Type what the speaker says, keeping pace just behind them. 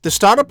The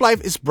Startup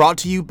Life is brought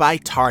to you by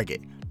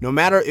Target. No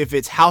matter if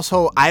it's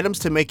household items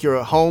to make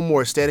your home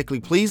more aesthetically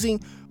pleasing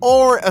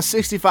or a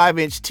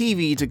 65-inch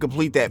TV to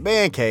complete that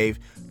man cave,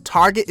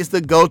 Target is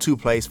the go-to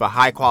place for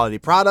high-quality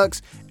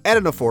products at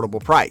an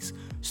affordable price.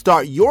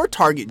 Start your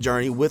Target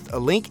journey with a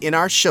link in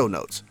our show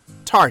notes.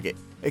 Target.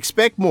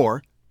 Expect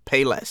more,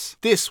 pay less.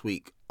 This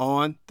week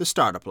on The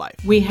Startup Life.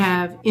 We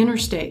have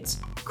interstates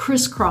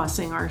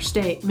crisscrossing our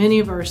state. Many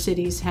of our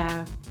cities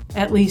have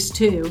at least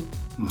two,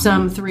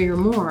 some three or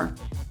more,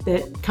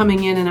 that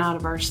coming in and out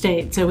of our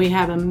state. So we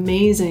have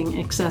amazing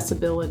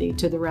accessibility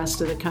to the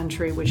rest of the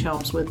country, which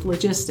helps with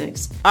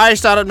logistics. All right,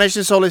 Startup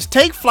Nation, so let's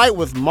take flight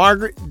with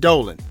Margaret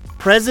Dolan,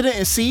 President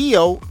and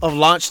CEO of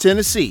Launch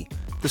Tennessee.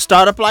 The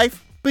Startup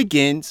Life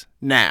begins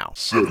now.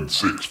 7,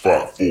 6,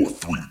 5, 4,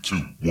 3, 2,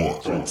 1. You'll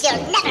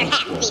never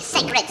have the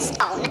sacred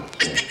stone.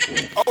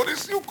 Oh,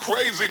 this you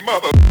crazy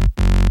mother.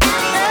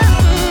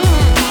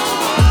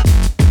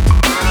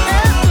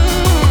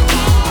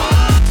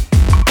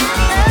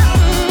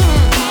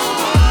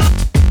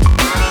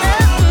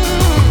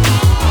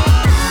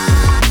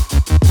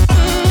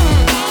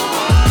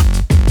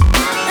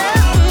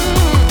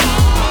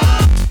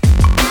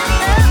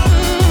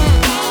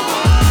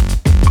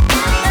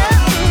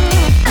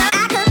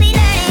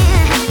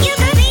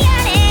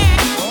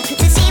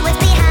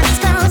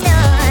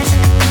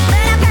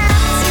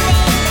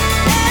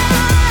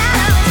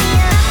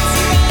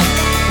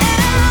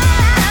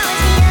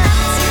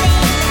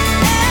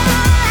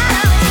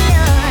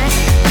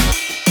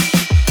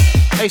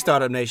 Hey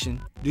Startup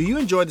Nation, do you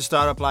enjoy the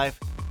Startup Life?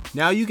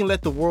 Now you can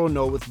let the world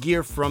know with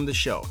gear from the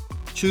show.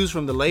 Choose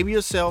from the label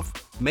yourself,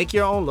 make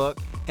your own look,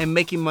 and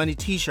Making Money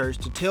t-shirts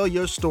to tell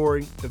your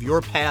story of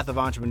your path of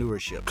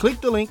entrepreneurship.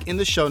 Click the link in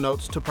the show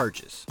notes to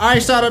purchase. All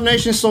right, Startup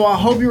Nation, so I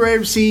hope you're ready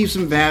to receive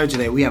some value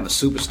today. We have a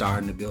superstar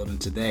in the building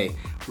today.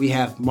 We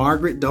have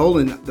Margaret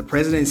Dolan, the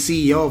President and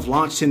CEO of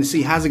Launch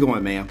Tennessee. How's it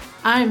going, ma'am?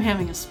 I'm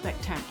having a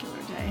spectacular day.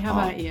 How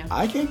about you?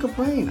 I can't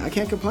complain.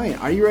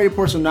 Are you ready to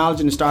pour some knowledge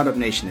in the Startup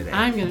Nation today?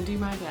 I'm going to do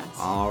my best.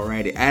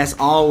 Alrighty. As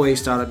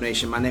always, Startup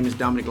Nation, my name is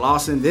Dominic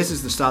Lawson. This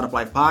is the Startup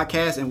Life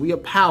Podcast, and we are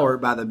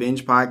powered by the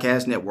Binge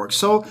Podcast Network.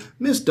 So,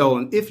 Ms.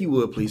 Dolan, if you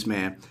would, please,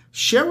 ma'am,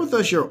 share with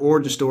us your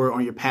origin story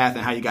on your path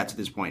and how you got to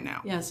this point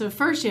now. Yeah, so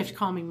first you have to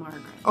call me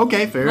Margaret.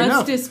 Okay, fair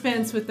enough. Let's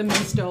dispense with the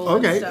Miss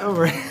Dolan stuff. All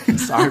right.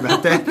 Sorry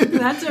about that.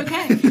 That's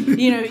okay.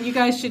 You know, you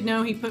guys should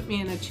know he put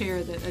me in a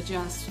chair that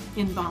adjusts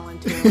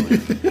involuntarily.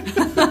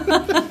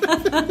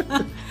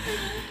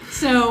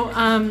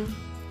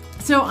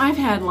 So I've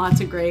had lots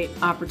of great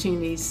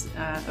opportunities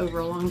over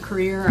a long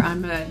career.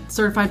 I'm a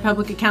certified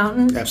public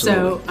accountant.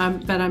 Absolutely.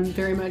 But I'm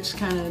very much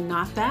kind of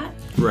not that.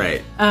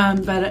 Right.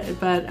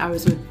 But I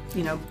was with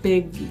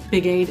Big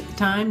 8 at the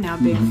time, now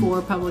Big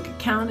 4 public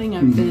accounting.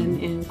 I've been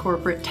in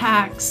corporate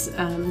tax.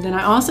 Then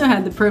I also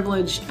had the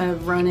privilege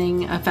of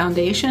running a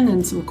foundation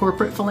and some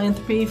corporate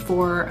philanthropy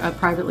for a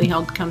privately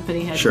held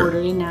company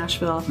headquartered in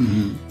Nashville.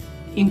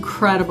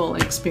 Incredible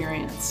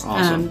experience.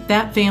 Awesome.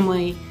 That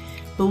family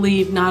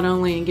believed not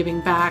only in giving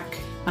back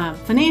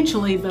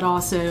financially, but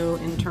also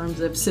in terms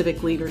of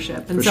civic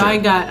leadership. And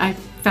I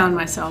found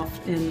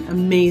myself in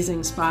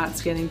amazing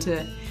spots, getting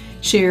to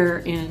share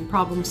in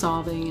problem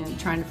solving and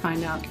trying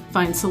to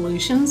find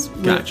solutions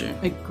with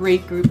a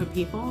great group of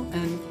people,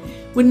 and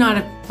would not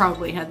have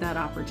probably had that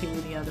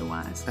opportunity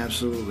otherwise.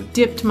 Absolutely.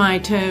 Dipped my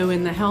toe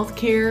in the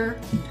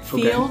healthcare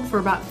field for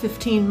about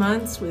 15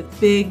 months with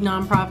big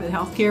nonprofit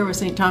healthcare with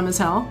St. Thomas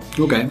Health,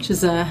 which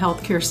is a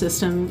healthcare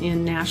system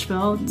in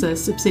Nashville. It's a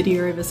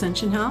subsidiary of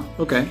Ascension Health.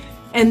 Okay.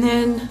 And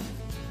then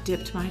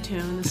dipped my toe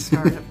in the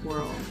startup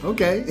world.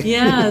 Okay.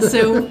 Yeah,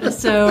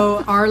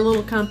 so our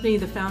little company,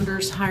 the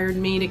founders hired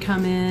me to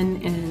come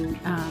in,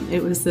 and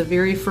it was the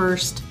very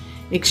first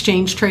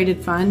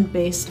exchange-traded fund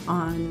based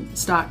on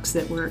stocks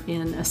that were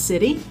in a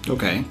city.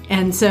 Okay.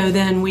 And so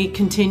then we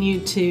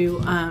continued to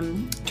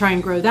try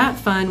and grow that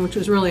fund, which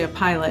was really a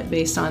pilot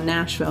based on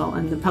Nashville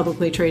and the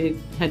publicly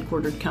traded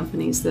headquartered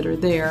companies that are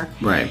there.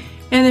 Right.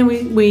 And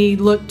then we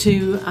looked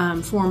to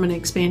form an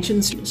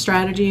expansion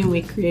strategy, and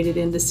we created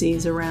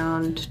indices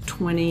around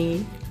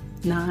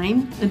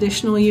 29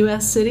 additional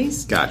U.S.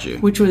 cities. Got you.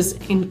 Which was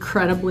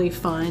incredibly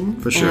fun.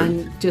 For sure.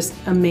 And just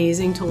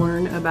amazing to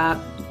learn about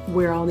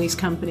where all these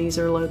companies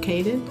are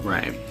located.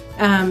 Right.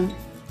 And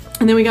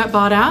then we got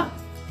bought out,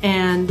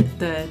 and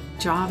the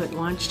job at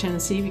Launch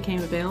Tennessee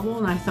became available,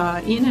 and I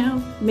thought,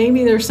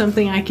 maybe there's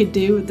something I could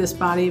do with this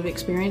body of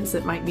experience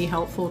that might be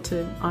helpful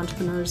to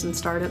entrepreneurs and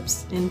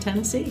startups in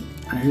Tennessee.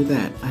 I hear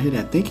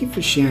that. Thank you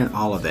for sharing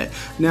all of that.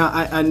 Now,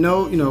 I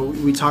know,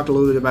 we talked a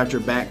little bit about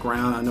your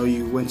background. I know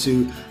you went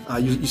to,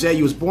 you said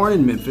you was born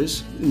in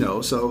Memphis,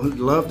 so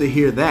love to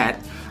hear that.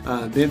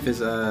 Memphis,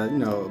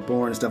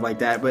 born and stuff like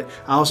that. But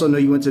I also know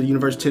you went to the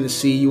University of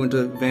Tennessee, you went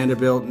to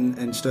Vanderbilt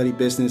and studied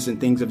business and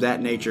things of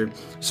that nature.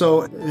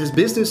 So is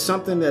business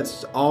something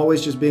that's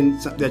always just been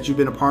that you've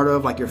been a part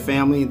of, like your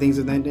family and things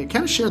of that nature?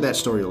 Kind of share that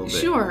story a little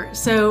bit. Sure.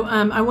 So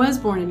I was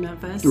born in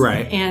Memphis.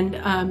 Right.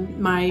 And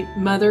my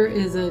mother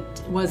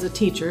was a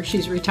teacher.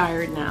 She's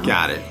retired now.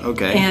 Got it.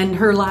 Okay. And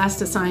her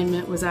last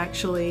assignment was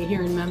actually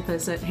here in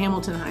Memphis at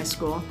Hamilton High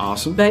School.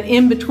 Awesome. But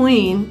in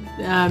between,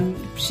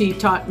 she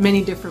taught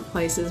many different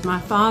places. My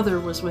father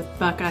was with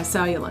Buckeye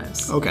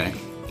Cellulose. Okay.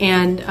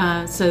 And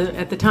so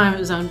at the time it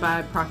was owned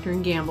by Procter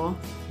 & Gamble.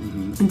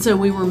 Mm-hmm. And so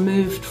we were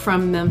moved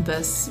from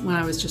Memphis when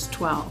I was just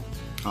 12.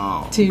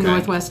 To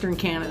northwestern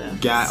Canada.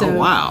 Oh,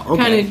 wow.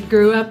 Okay. Kind of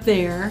grew up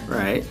there.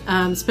 Right.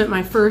 Spent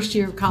my first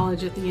year of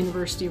college at the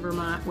University of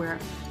Vermont, where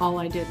all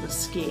I did was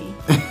ski.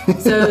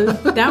 So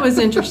that was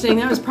interesting.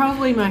 That was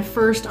probably my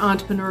first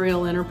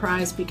entrepreneurial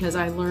enterprise, because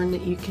I learned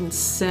that you can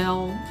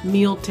sell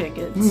meal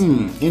tickets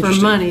for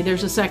money.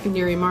 There's a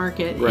secondary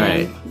market.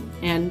 Right.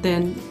 And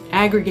then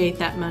aggregate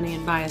that money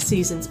and buy a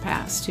season's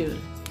pass to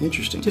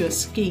a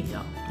ski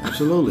hill.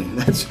 Absolutely.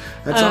 That's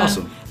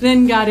awesome.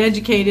 Then got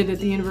educated at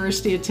the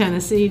University of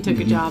Tennessee, took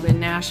a job in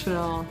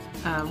Nashville,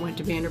 went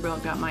to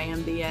Vanderbilt, got my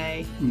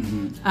MBA.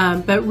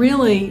 Mm-hmm. But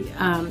really,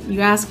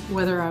 you asked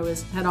whether I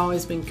had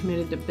always been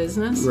committed to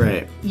business.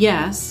 Right.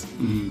 Yes.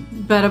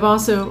 Mm-hmm. But I've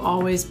also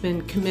always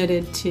been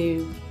committed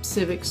to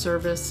civic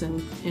service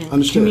and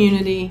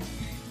community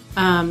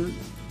from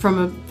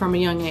a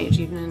young age,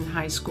 even in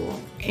high school.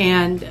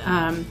 And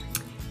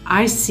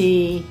I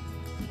see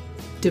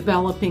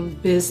developing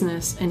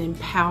business and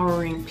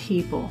empowering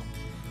people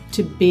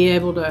to be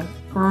able to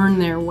earn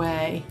their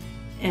way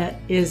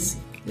is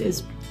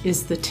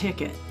the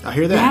ticket. I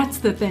hear that. That's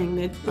the thing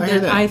that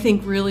I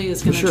think really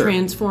is going to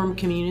transform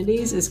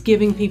communities, is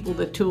giving people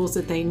the tools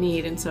that they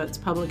need. And so it's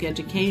public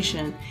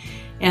education.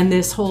 And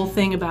this whole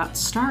thing about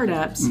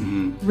startups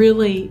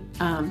really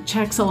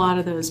checks a lot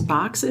of those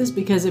boxes,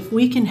 because if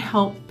we can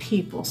help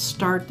people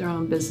start their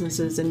own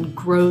businesses and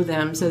grow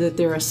them so that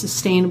they're a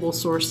sustainable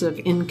source of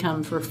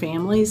income for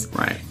families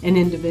and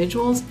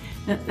individuals,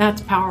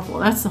 that's powerful.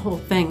 That's the whole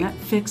thing. That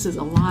fixes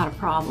a lot of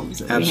problems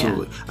that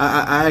Absolutely. we have.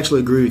 I actually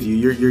agree with you.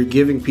 You're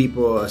giving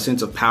people a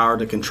sense of power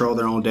to control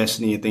their own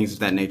destiny and things of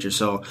that nature.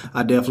 So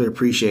I definitely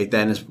appreciate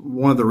that. And it's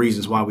one of the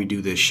reasons why we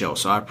do this show.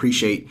 So I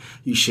appreciate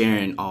you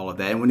sharing all of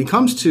that. And when it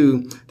comes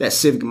to that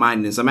civic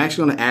mindedness, I'm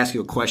actually going to ask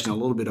you a question a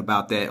little bit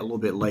about that a little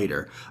bit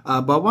later.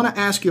 But I want to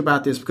ask you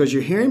about this because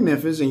you're here in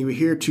Memphis and you're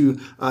here to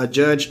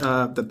judge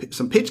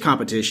some pitch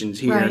competitions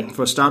here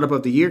for Startup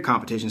of the Year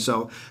competition.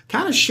 So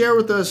kind of share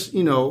with us,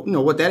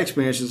 what that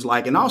experience is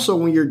like. And also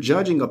when you're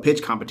judging a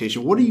pitch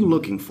competition, what are you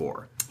looking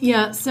for?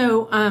 Yeah,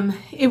 so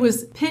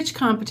pitch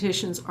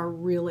competitions are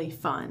really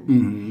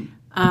fun.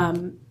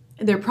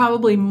 They're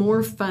probably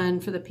more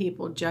fun for the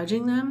people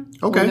judging them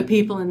or the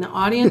people in the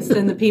audience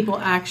than the people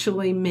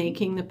actually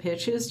making the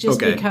pitches,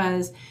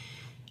 because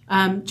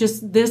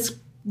just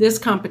this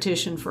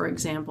competition, for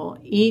example,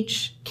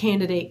 each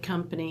candidate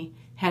company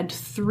had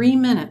 3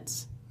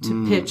 minutes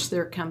to pitch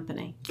their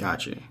company.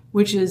 Gotcha.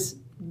 Which is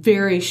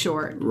very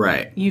short.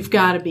 Right. You've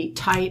got to be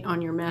tight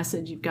on your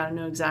message. You've got to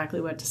know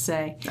exactly what to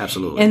say.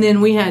 Absolutely. And then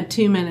we had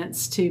 2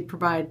 minutes to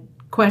provide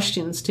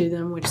questions to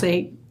them, which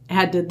they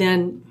had to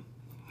then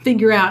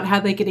figure out how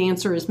they could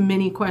answer as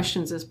many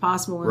questions as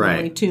possible in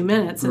only 2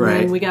 minutes. And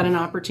then we got an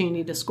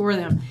opportunity to score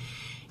them.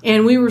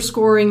 And we were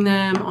scoring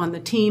them on the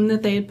team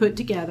that they had put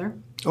together.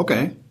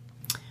 Okay.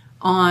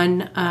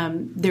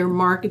 On their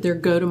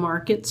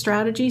go-to-market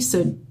strategy.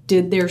 So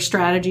did their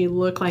strategy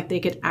look like they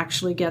could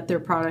actually get their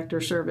product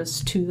or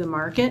service to the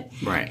market?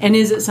 Right. And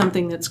is it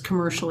something that's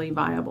commercially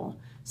viable?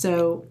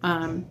 So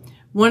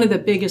one of the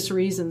biggest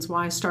reasons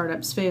why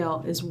startups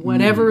fail is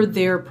whatever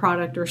their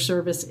product or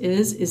service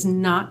is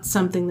not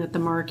something that the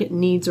market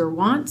needs or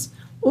wants,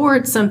 or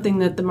it's something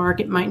that the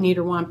market might need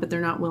or want, but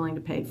they're not willing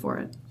to pay for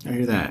it. I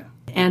hear that.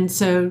 And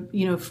so,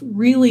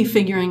 really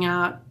figuring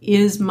out,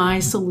 is my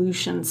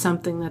solution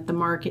something that the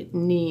market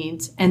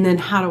needs? And then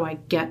how do I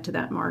get to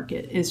that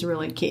market is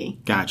really key.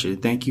 Gotcha.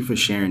 Thank you for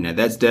sharing that.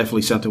 That's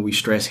definitely something we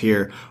stress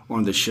here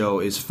on the show,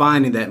 is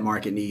finding that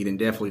market need and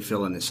definitely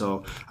filling it.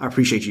 So I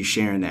appreciate you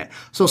sharing that.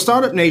 So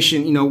Startup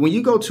Nation, when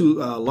you go to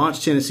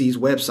Launch Tennessee's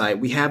website,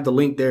 we have the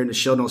link there in the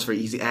show notes for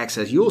easy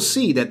access. You'll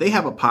see that they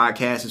have a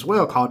podcast as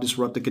well called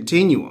Disrupt the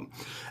Continuum.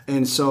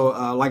 And so,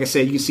 like I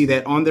said, you can see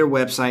that on their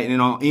website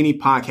and on any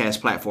podcast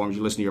platforms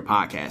you listen to your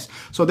podcast.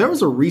 So there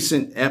was a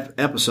recent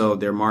episode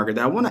there, Margaret,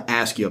 that I want to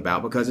ask you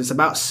about, because it's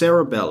about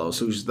Sarah Bellows,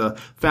 who's the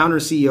founder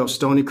and CEO of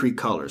Stony Creek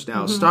Colors.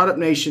 Now, Startup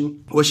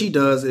Nation, what she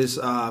does is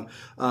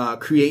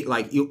create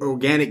like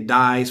organic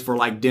dyes for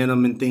like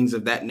denim and things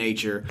of that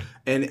nature.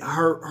 And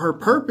her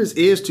purpose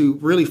is to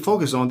really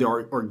focus on the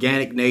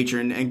organic nature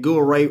and go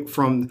away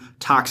from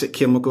toxic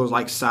chemicals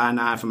like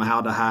cyanide,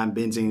 formaldehyde, and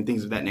benzene, and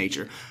things of that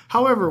nature.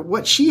 However,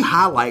 what she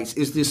highlights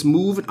is this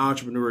move in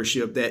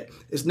entrepreneurship that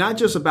is not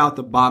just about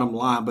the bottom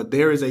line, but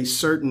there is a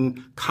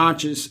certain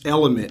conscious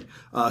element,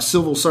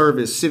 civic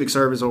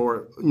service,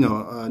 or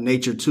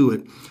nature to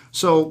it.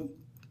 So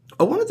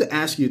I wanted to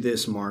ask you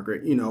this,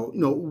 Margaret.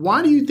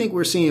 Why do you think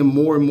we're seeing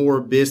more and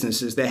more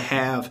businesses that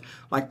have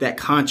like that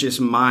conscious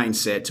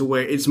mindset to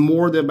where it's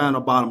more than about a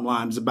bottom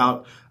line, it's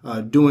about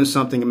doing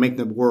something and making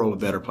the world a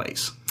better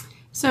place?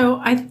 So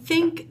I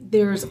think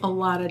there's a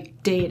lot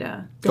of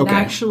data that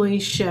actually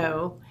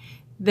show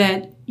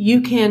that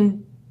you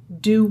can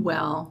do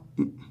well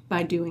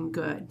by doing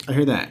good. I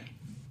hear that.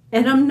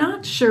 And I'm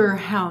not sure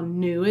how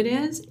new it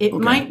is. It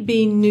might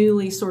be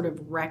newly sort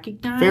of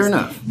recognized. Fair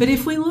enough. But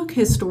if we look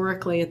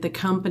historically at the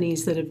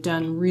companies that have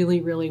done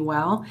really, really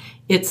well,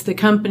 it's the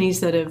companies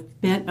that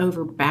have bent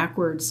over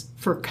backwards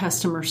for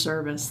customer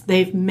service.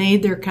 They've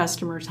made their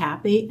customers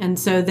happy. And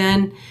so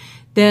then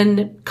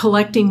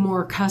collecting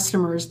more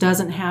customers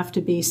doesn't have to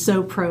be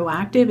so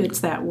proactive. It's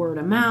that word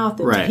of mouth.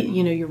 It's, right.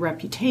 Your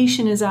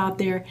reputation is out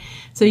there.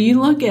 So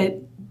you look at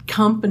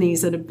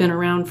companies that have been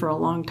around for a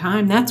long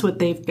time, that's what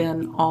they've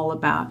been all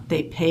about.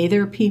 They pay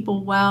their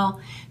people well.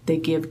 They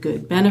give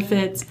good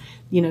benefits.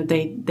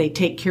 They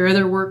take care of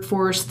their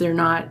workforce. They're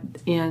not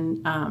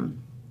in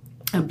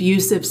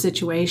abusive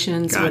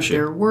situations with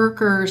their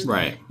workers.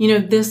 Right.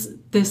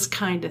 This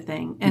kind of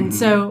thing. And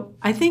so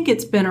I think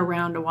it's been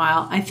around a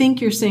while. I think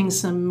you're seeing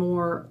some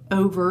more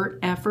overt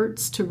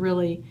efforts to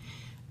really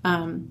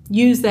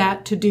use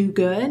that to do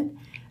good.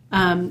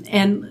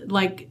 And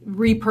like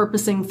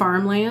repurposing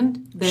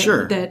farmland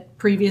that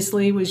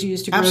previously was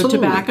used to grow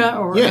tobacco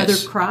or other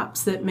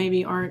crops that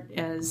maybe aren't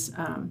as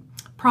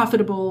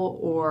profitable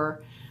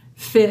or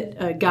fit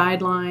a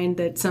guideline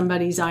that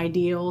somebody's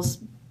ideals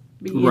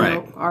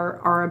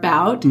are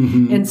about.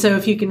 And so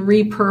if you can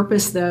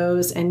repurpose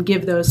those and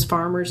give those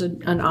farmers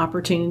an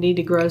opportunity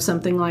to grow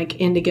something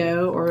like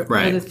indigo or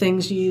other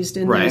things used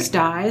in those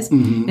dyes,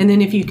 and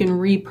then if you can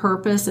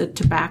repurpose a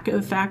tobacco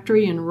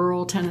factory in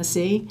rural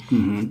Tennessee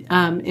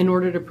in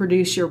order to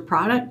produce your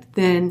product,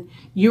 then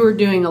you are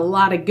doing a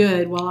lot of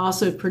good while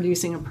also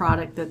producing a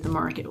product that the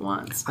market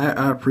wants.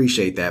 I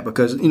appreciate that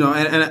because, and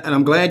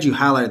I'm glad you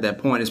highlighted that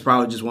point. It's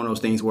probably just one of those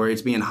things where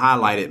it's being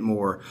highlighted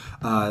more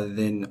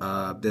than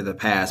the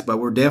past, but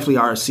we're definitely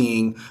are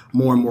seeing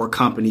more and more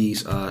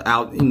companies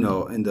out, in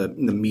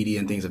the media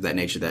and things of that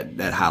nature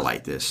that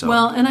highlight this. So.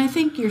 Well, and I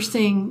think you're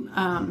seeing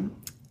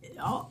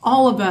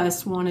all of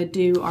us want to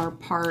do our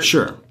part,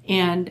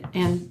 and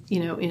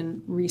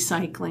in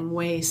recycling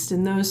waste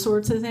and those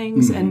sorts of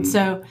things, and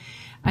so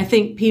I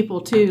think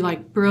people too,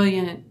 like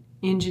brilliant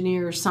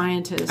engineers,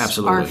 scientists,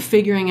 are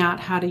figuring out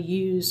how to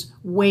use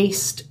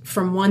waste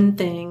from one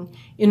thing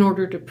in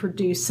order to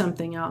produce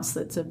something else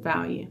that's of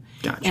value.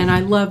 Gotcha. And I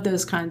love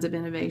those kinds of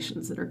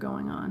innovations that are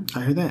going on.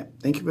 I hear that.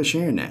 Thank you for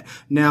sharing that.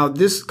 Now,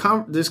 this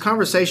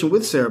conversation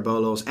with Sarah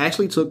Bolos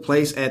actually took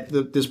place at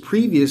this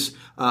previous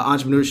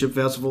Entrepreneurship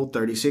Festival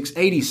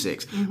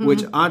 3686,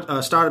 which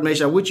Startup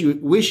Nation, I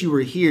wish you were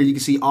here. You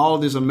can see all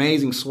this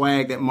amazing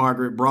swag that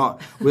Margaret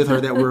brought with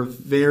her that we're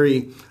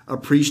very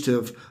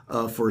appreciative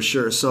of for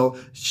sure. So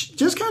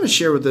just kind of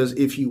share with us,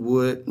 if you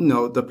would,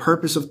 the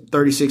purpose of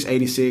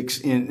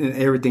 3686 and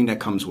everything that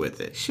comes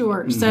with it.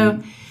 Sure.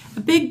 So a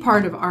big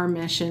part of our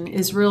mission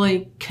is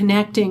really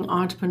connecting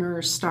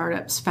entrepreneurs,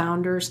 startups,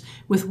 founders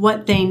with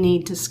what they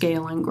need to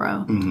scale and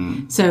grow.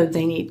 So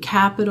they need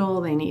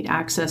capital, they need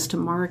access to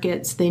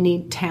markets, they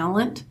need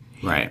talent.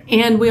 Right.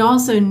 And we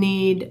also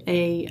need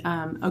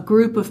a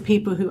group of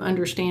people who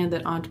understand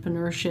that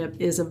entrepreneurship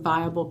is a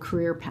viable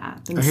career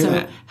path. And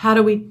so how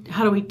do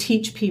we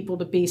teach people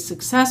to be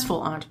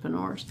successful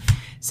entrepreneurs?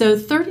 So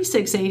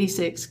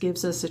 3686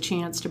 gives us a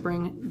chance to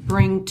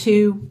bring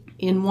to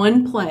in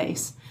one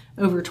place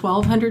over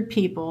 1,200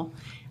 people,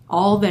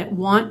 all that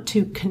want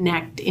to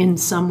connect in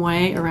some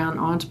way around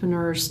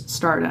entrepreneurs,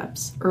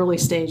 startups, early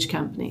stage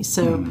companies.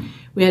 So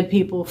we had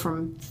people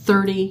from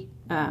 30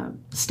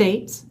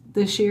 states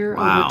this year,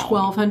 over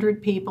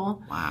 1,200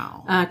 people.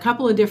 Wow. A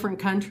couple of different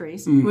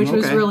countries, which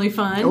was really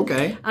fun.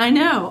 Okay. I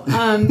know.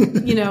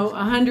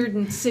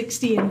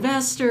 160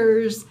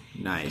 investors.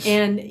 Nice.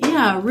 And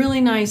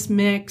really nice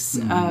mix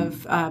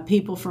of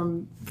people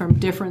from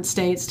different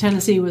states.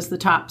 Tennessee was the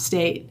top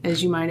state,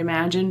 as you might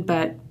imagine,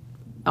 but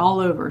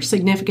all over.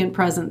 Significant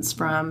presence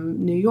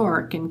from New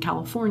York and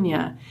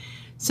California.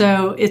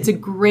 So it's a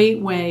great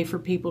way for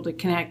people to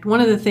connect.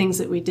 One of the things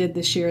that we did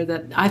this year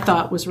that I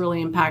thought was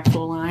really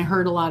impactful, and I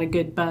heard a lot of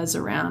good buzz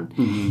around,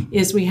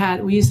 is we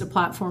used a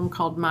platform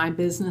called My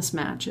Business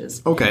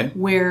Matches. Okay.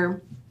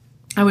 Where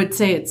I would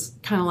say it's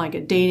kind of like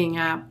a dating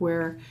app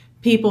where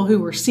people who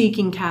were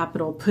seeking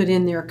capital put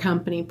in their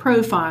company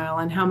profile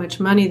and how much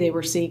money they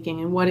were seeking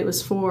and what it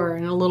was for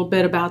and a little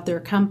bit about their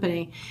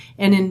company.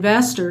 And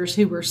investors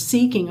who were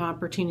seeking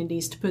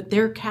opportunities to put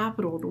their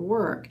capital to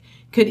work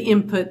could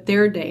input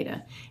their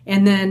data.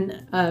 And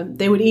then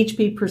they would each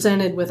be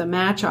presented with a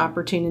match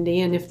opportunity,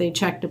 and if they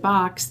checked a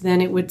box, then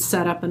it would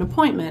set up an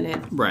appointment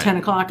at 10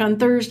 o'clock on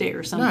Thursday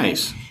or something.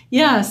 Nice.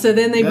 Yeah, so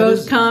then they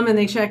both come and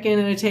they check in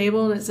at a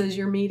table, and it says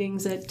your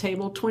meeting's at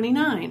table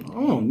 29.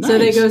 Oh, nice. So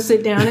they go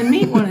sit down and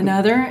meet one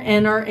another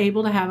and are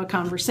able to have a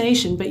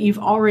conversation, but you've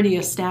already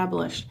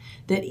established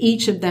that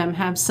each of them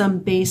have some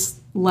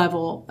base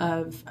level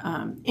of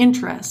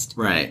interest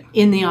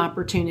in the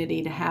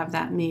opportunity to have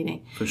that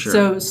meeting. For sure.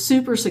 So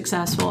super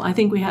successful. I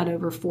think we had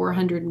over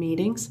 400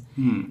 meetings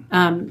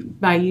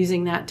by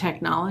using that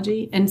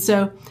technology. And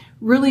so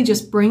really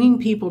just bringing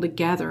people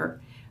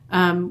together.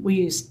 We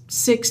used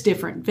 6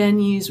 different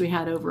venues. We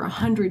had over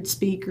 100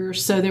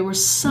 speakers. So there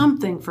was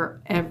something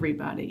for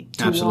everybody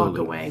to walk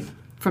away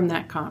from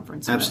that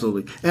conference.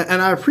 Absolutely. And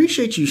I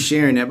appreciate you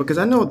sharing that, because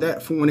I know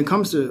that when it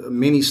comes to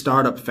many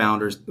startup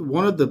founders,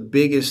 one of the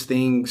biggest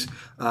things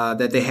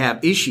that they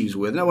have issues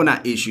with, well,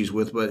 not issues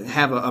with, but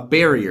have a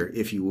barrier,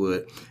 if you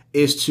would,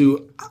 is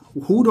to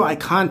who do I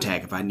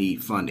contact if I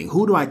need funding?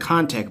 Who do I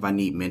contact if I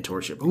need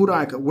mentorship?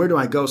 Where do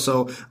I go?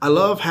 So I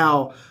love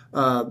how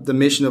the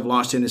mission of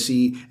Launch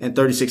Tennessee and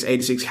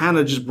 3686 kind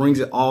of just brings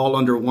it all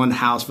under one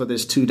house for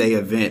this 2-day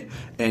event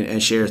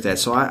and shares that.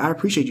 So I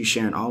appreciate you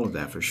sharing all of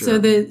that for sure.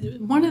 So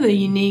one of the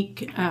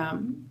unique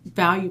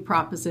value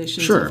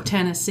propositions of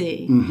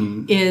Tennessee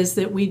is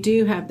that we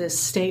do have this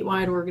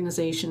statewide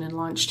organization in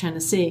Launch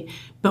Tennessee,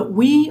 but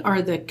we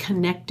are the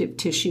connective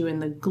tissue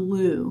and the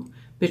glue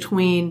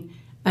between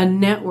a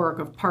network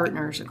of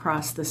partners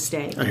across the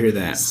state. I hear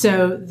that.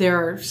 So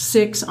there are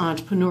 6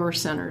 entrepreneur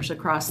centers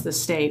across the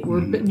state.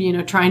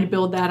 We're trying to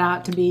build that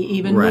out to be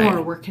even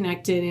more. We're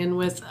connected in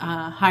with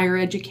higher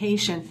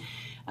education.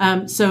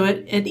 So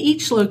at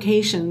each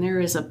location, there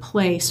is a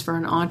place for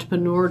an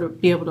entrepreneur to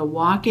be able to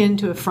walk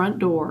into a front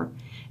door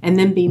and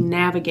then be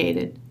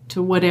navigated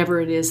to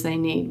whatever it is they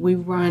need.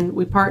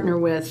 We partner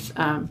with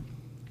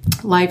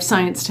Life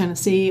Science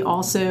Tennessee,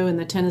 also in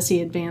the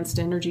Tennessee Advanced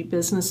Energy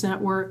Business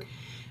Network,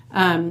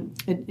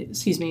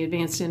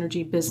 Advanced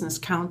Energy Business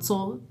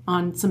Council,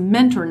 on some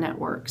mentor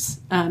networks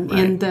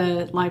in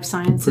the life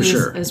sciences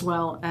as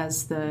well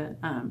as the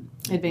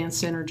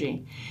advanced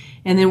energy.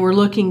 And then we're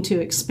looking to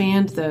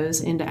expand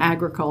those into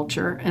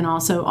agriculture and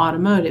also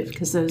automotive,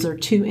 because those are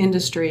 2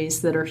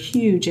 industries that are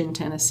huge in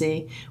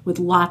Tennessee with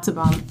lots of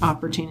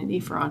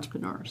opportunity for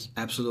entrepreneurs.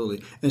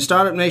 Absolutely. And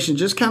Startup Nation,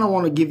 just kind of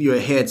want to give you a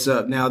heads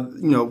up. Now,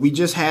 we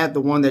just had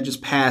the one that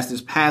just passed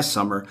this past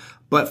summer,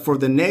 but for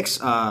the next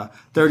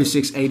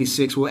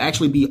 3686 will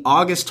actually be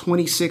August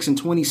 26th and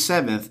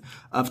 27th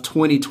of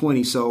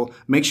 2020. So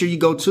make sure you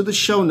go to the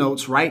show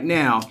notes right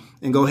now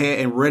and go ahead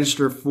and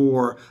register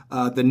for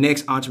the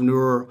next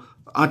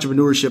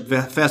Entrepreneurship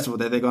Festival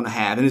that they're going to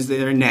have. And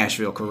they're in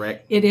Nashville,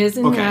 correct? It is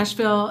in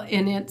Nashville,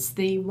 and it's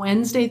the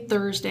Wednesday,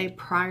 Thursday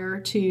prior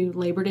to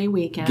Labor Day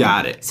weekend.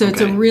 Got it. So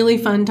it's a really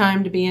fun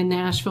time to be in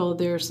Nashville.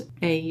 There's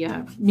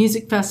a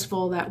music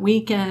festival that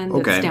weekend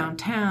that's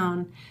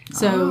downtown.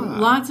 So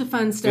lots of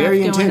fun stuff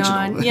going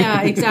on.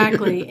 Yeah,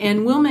 exactly.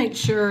 And we'll make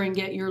sure and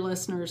get your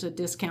listeners a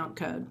discount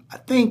code.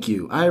 Thank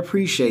you. I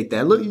appreciate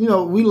that. Look,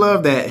 we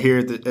love that here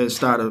at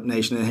Startup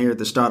Nation and here at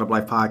the Startup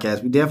Life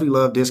Podcast. We definitely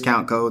love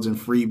discount codes and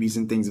freebies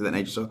and things of that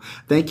nature. So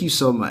thank you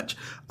so much.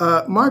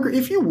 Margaret,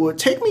 if you would,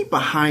 take me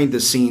behind the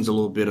scenes a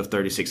little bit of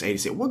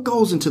 3686. What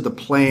goes into the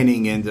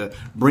planning and the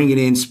bringing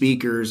in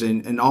speakers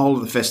and all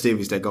of the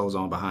festivities that goes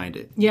on behind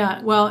it?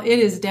 Yeah, well, it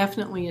is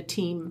definitely a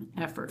team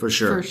effort. For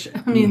sure.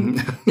 I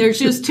mean, there's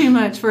just too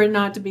much for it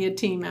not to be a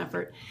team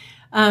effort.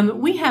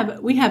 We have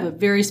a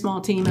very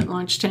small team at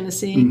Launch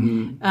Tennessee.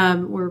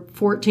 We're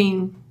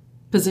 14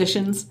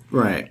 positions.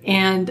 Right.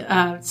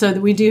 And so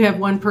we do have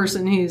one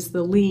person who's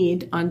the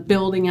lead on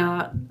building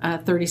out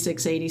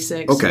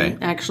 3686. Okay.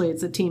 And actually,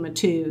 it's a team of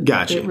 2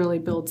 Gotcha. that really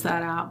builds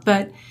that out.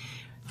 But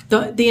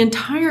the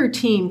entire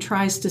team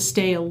tries to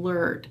stay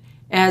alert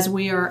as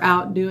we are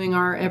out doing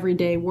our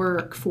everyday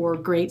work for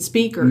great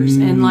speakers.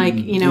 And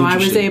I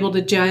was able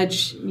to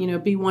judge,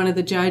 be one of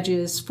the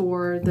judges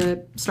for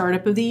the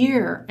Startup of the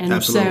Year. And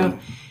Absolutely. So,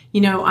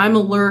 I'm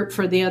alert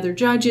for the other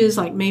judges,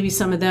 like maybe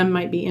some of them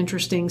might be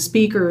interesting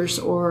speakers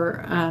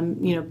or,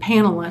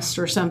 panelists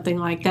or something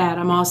like that.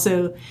 I'm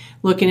also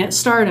looking at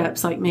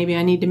startups, like maybe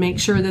I need to make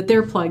sure that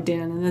they're plugged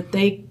in and that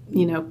they,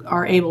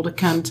 are able to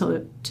come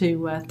to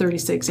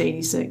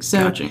 3686.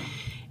 So Gotcha.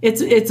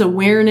 It's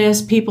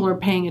awareness. People are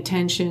paying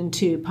attention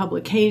to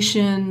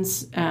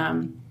publications.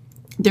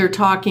 They're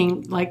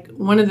talking, like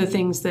one of the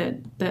things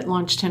that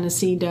Launch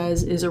Tennessee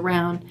does is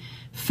around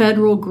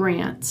federal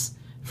grants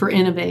for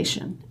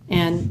innovation.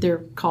 And they're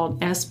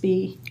called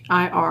SBIR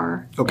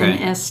and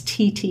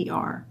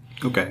STTR.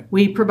 Okay.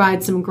 We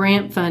provide some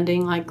grant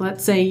funding, like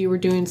let's say you were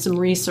doing some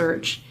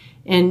research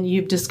and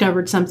you've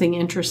discovered something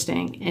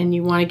interesting and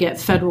you want to get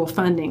federal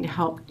funding to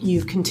help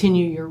you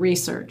continue your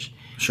research.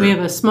 Sure. We have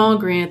a small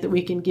grant that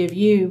we can give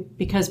you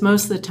because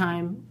most of the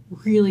time,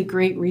 really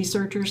great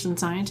researchers and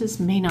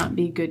scientists may not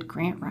be good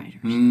grant writers.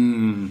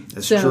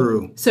 That's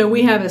true. So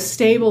we have a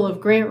stable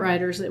of grant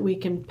writers that we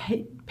can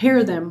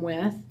pair them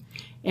with,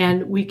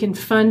 and we can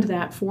fund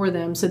that for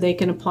them so they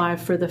can apply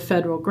for the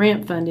federal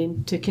grant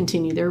funding to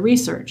continue their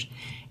research.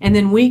 And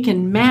then we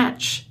can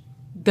match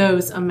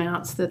those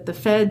amounts that the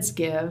feds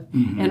give,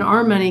 and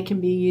our money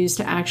can be used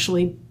to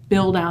actually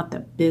build out the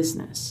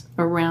business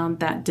around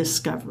that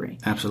discovery.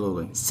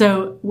 Absolutely.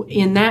 So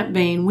in that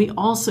vein, we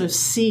also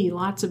see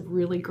lots of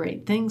really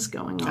great things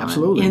going on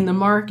Absolutely. in the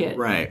market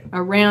Right.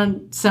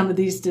 around some of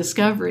these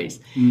discoveries.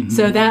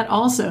 So that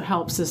also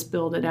helps us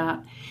build it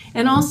out.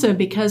 And also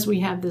because we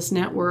have this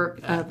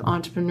network of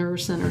entrepreneur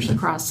centers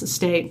across the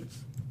state,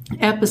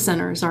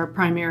 Epicenter is our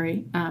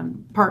primary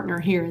partner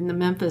here in the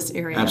Memphis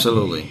area.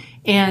 Absolutely.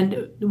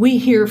 And we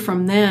hear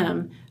from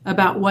them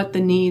about what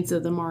the needs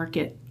of the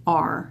market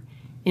are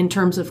in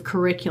terms of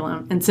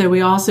curriculum. And so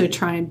we also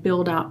try and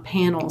build out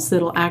panels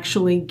that'll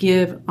actually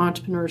give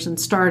entrepreneurs and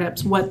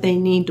startups what they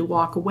need to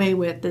walk away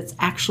with that's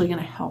actually going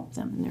to help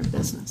them in their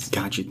business.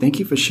 Got you. Thank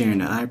you for sharing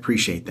that. I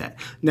appreciate that.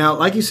 Now,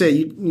 like you said,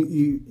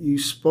 you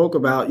spoke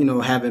about,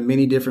 having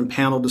many different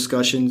panel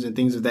discussions and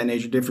things of that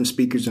nature, different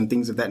speakers and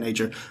things of that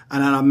nature.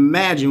 And I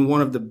imagine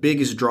one of the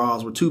biggest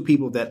draws were two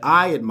people that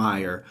I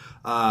admire,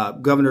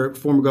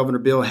 former Governor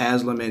Bill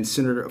Haslam and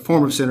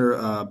former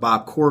Senator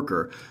Bob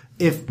Corker.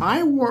 If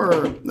I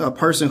were a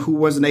person who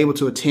wasn't able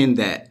to attend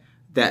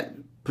that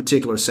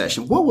particular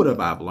session, what would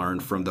have I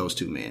learned from those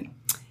two men?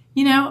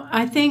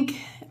 I think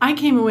I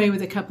came away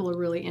with a couple of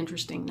really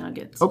interesting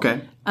nuggets.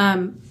 Okay.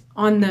 On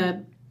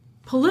the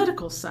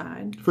political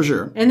side. For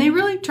sure. And they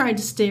really tried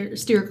to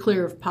steer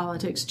clear of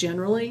politics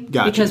generally.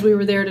 Gotcha. Because we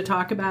were there to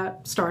talk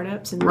about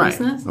startups and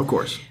business. Of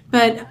course.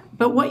 But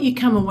what you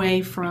come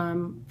away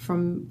from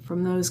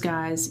those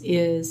guys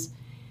is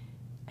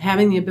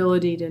having the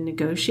ability to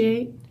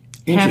negotiate,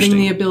 having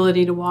the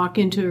ability to walk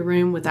into a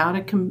room without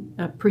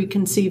a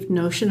preconceived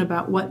notion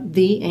about what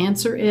the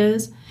answer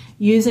is,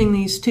 using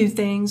these two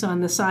things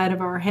on the side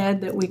of our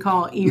head that we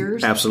call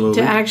ears.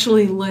 Absolutely. To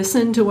actually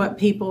listen to what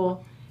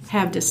people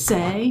have to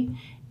say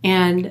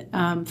and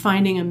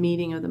finding a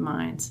meeting of the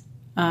minds.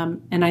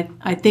 And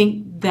I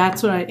think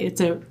that's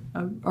it's a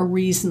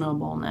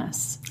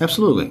reasonableness.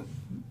 Absolutely.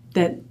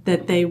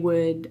 That they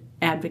would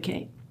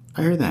advocate.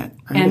 I hear that.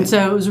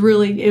 So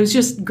it was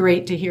just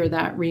great to hear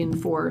that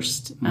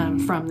reinforced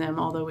from them,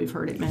 although we've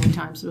heard it many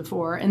times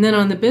before. And then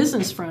on the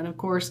business front, of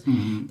course,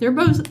 they're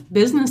both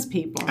business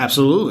people.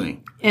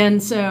 Absolutely.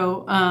 And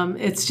so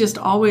it's just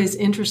always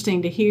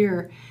interesting to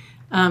hear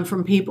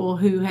from people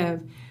who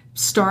have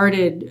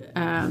started,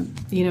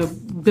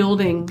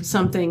 building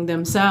something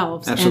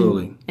themselves.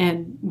 Absolutely.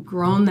 And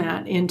grown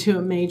that into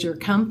a major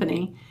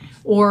company,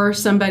 or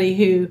somebody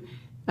who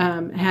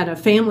had a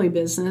family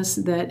business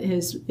that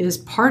is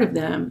part of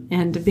them,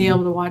 and to be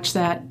able to watch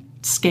that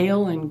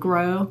scale and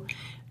grow.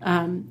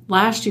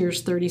 Last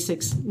year's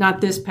 36,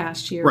 not this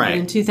past year, right. But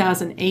in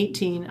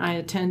 2018, I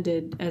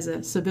attended as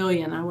a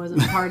civilian. I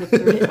wasn't part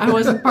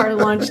of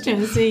Launch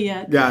Tennessee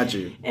yet. Got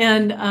you.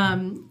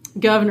 And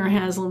Governor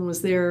Haslam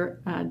was there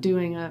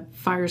doing a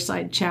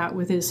fireside chat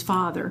with his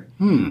father,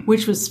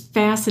 which was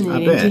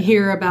fascinating to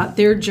hear about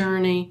their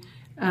journey.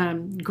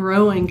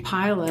 Growing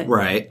Pilot,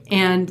 right,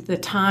 and the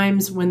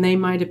times when they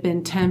might have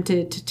been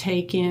tempted to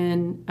take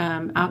in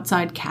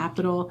outside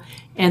capital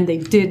and they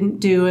didn't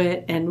do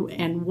it,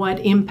 and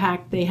what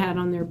impact they had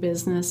on their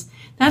business.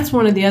 That's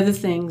one of the other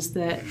things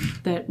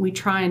that we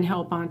try and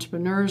help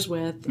entrepreneurs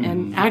with.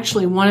 And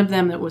actually, one of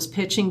them that was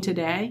pitching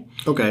today,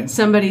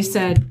 somebody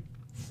said,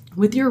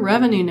 with your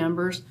revenue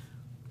numbers,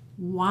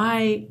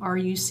 why are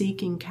you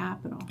seeking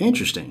capital?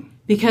 Interesting.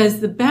 Because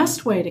the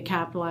best way to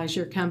capitalize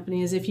your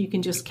company is if you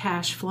can just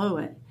cash flow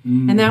it.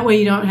 And that way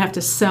you don't have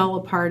to sell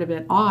a part of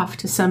it off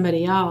to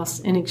somebody else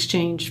in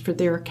exchange for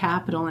their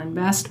capital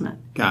investment.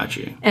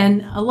 Gotcha.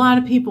 And a lot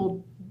of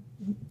people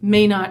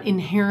may not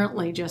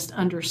inherently just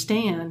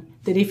understand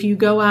that if you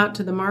go out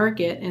to the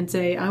market and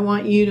say, I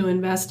want you to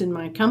invest in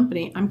my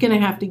company, I'm going to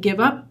have to give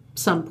up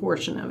some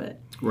portion of it.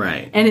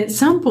 Right. And at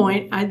some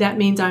point, that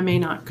means I may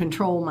not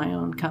control my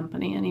own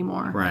company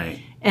anymore. Right.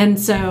 And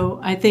so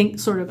I think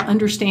sort of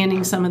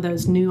understanding some of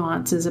those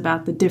nuances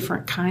about the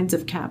different kinds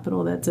of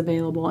capital that's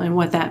available and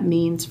what that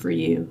means for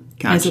you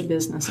as a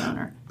business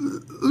owner.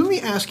 Let me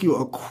ask you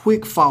a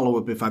quick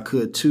follow-up, if I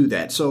could, to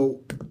that.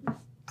 So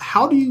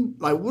how do you,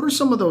 what are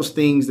some of those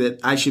things that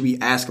I should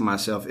be asking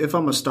myself if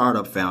I'm a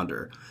startup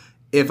founder,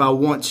 if I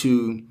want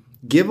to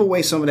give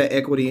away some of that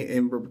equity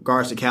in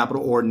regards to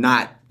capital or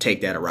not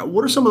take that route?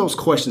 What are some of those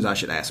questions I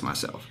should ask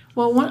myself?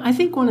 Well, I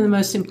think one of the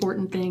most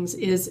important things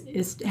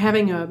is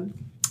having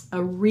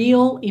a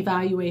real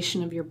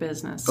evaluation of your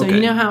business. So you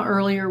know how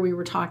earlier we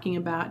were talking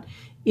about,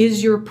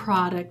 is your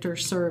product or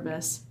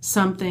service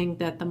something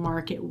that the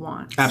market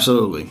wants?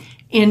 Absolutely.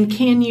 And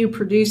can you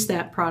produce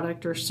that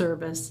product or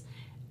service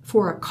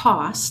for a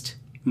cost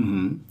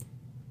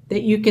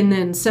that you can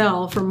then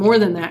sell for more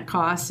than that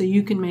cost, so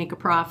you can make a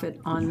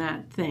profit on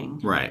that thing,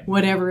 right?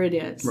 Whatever it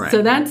is. Right.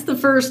 So that's the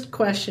first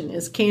question: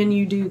 is can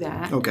you do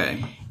that?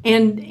 Okay.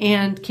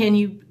 And can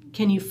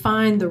you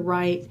find the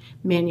right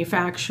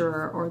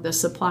manufacturer or the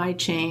supply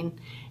chain,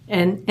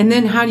 and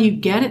then how do you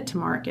get it to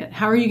market?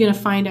 How are you going to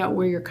find out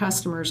where your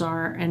customers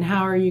are, and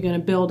how are you going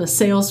to build a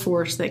sales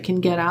force that can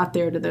get out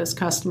there to those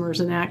customers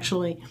and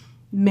actually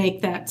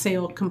make that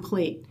sale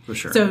complete? For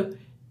sure. So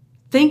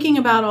thinking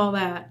about all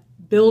that.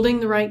 Building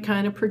the right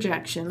kind of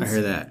projections. I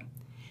hear that.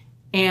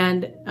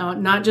 and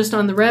not just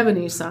on the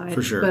revenue side,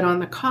 For sure. but on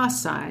the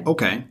cost side.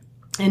 Okay.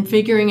 And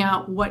figuring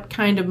out what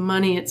kind of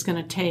money it's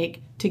going to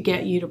take to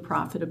get you to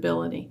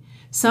profitability.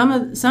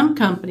 Some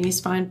companies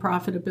find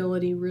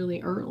profitability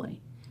really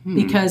early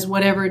because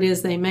whatever it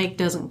is they make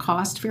doesn't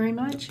cost very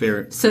much.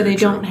 So they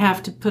don't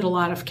have to put a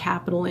lot of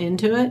capital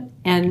into it.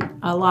 And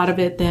a lot of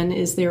it then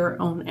is their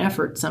own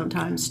effort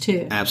sometimes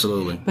too.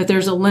 Absolutely. But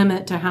there's a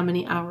limit to how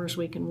many hours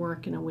we can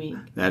work in a week.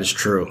 That is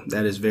true.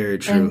 That is very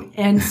true.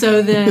 And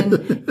so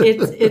then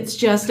it's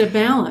just a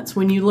balance.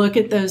 When you look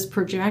at those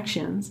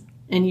projections,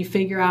 and you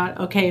figure out,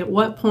 okay, at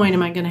what point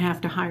am I going to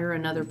have to hire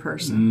another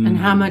person? And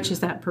how much is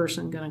that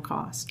person going to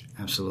cost?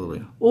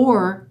 Absolutely.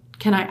 Or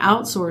can I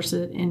outsource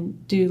it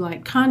and do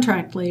like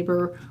contract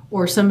labor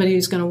or somebody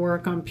who's going to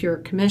work on pure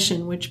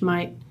commission, which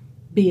might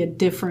be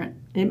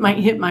it might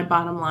hit my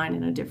bottom line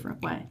in a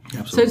different way.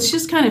 Absolutely. So it's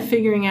just kind of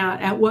figuring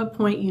out at what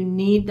point you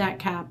need that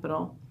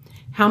capital,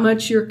 how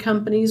much your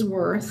company's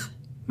worth,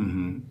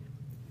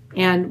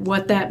 and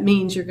what that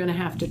means you're going to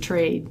have to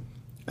trade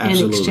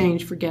in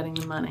exchange for getting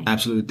the money.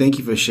 Absolutely. Thank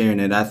you for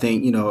sharing it. I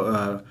think,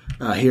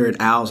 here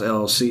at Owls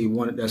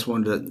LLC, that's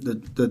one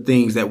of the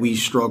things that we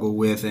struggle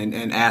with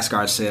and ask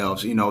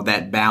ourselves,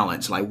 that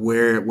balance, like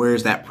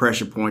where's that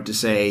pressure point to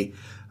say,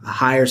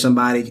 hire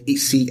somebody,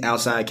 seek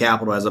outside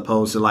capital as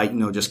opposed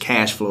to just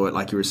cash flow it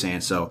like you were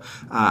saying. So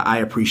I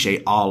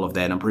appreciate all of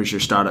that. And I'm pretty sure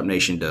Startup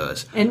Nation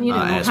does. And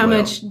how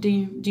much do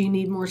you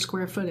need more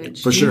square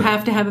footage? For do sure. you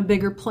have to have a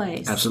bigger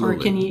place? Absolutely. Or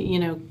can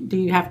you, do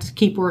you have to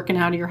keep working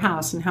out of your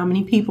house? And how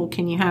many people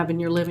can you have in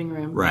your living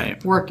room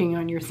working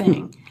on your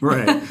thing?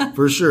 Right.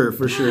 For sure.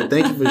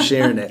 Thank you for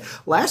sharing that.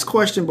 Last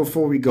question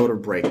before we go to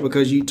break,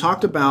 because you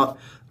talked about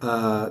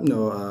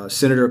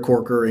Senator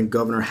Corker and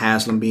Governor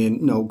Haslam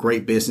being,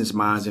 great business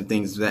minds and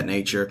things of that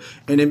nature.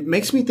 And it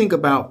makes me think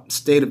about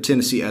state of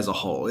Tennessee as a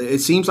whole. It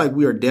seems like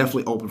we are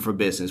definitely open for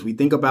business. We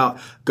think about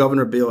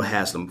Governor Bill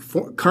Haslam.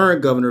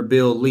 Current Governor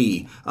Bill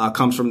Lee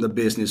comes from the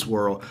business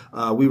world.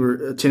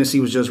 Tennessee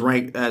was just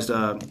ranked as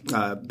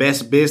the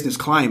best business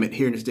climate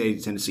here in the state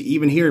of Tennessee.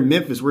 Even here in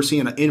Memphis, we're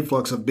seeing an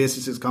influx of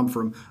businesses come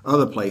from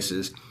other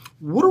places.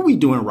 What are we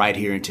doing right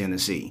here in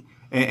Tennessee?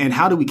 And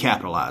how do we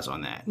capitalize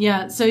on that?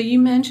 Yeah, so you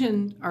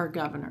mentioned our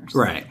governors.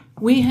 Right.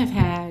 We have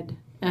had,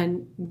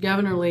 and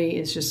Governor Lee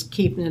is just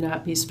keeping it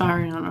up. He's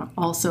firing on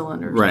all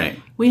cylinders. Right.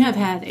 We have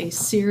had a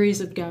series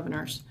of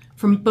governors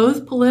from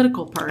both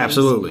political parties.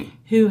 Absolutely.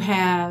 Who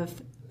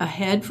have a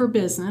head for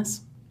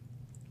business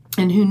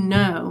and who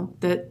know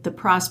that the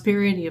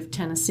prosperity of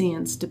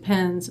Tennesseans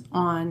depends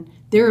on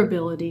their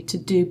ability to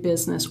do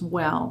business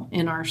well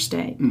in our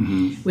state.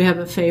 We have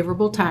a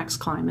favorable tax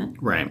climate.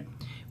 Right.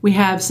 We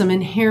have some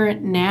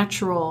inherent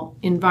natural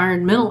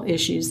environmental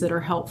issues that are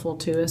helpful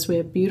to us. We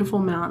have beautiful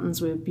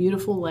mountains. We have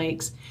beautiful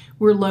lakes.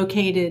 We're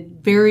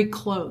located very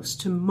close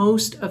to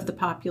most of the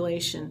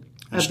population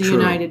of the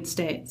United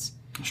States.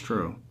 That's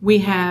true. We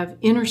have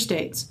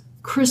interstates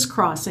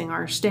crisscrossing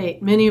our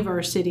state. Many of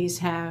our cities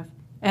have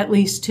at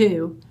least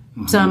two,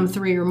 some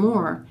three or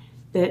more,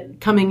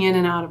 that coming in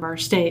and out of our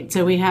state.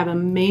 So we have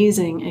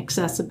amazing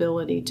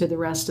accessibility to the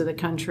rest of the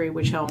country,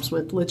 which helps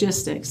with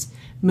logistics,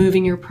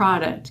 moving your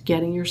product,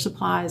 getting your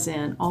supplies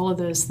in, all of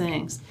those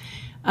things.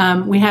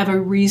 We have a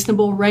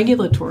reasonable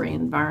regulatory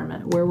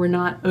environment where we're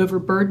not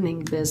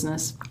overburdening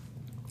business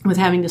with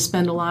having to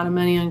spend a lot of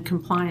money on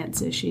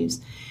compliance issues.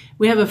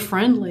 We have a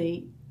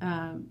friendly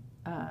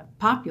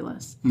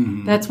populace.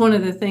 That's one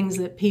of the things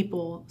that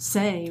people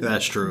say.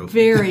 That's true.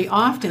 Very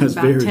often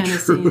about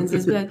Tennesseans true.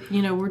 is that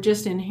we're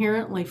just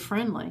inherently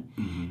friendly,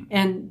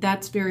 and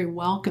that's very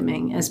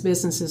welcoming as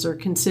businesses are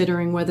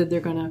considering whether they're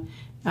going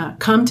to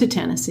come to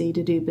Tennessee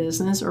to do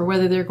business or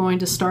whether they're going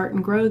to start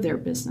and grow their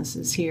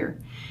businesses here.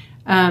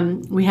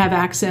 We have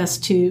access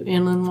to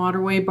inland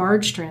waterway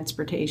barge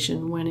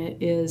transportation when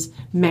it is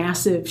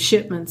massive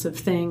shipments of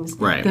things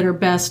that are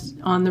best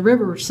on the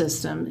river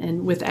system,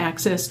 and with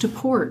access to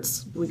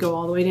ports. We go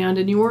all the way down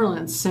to New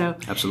Orleans. So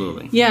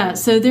absolutely. Yeah,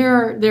 so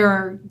there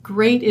are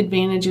great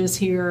advantages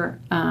here,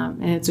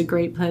 and it's a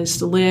great place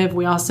to live.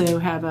 We also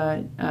have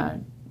a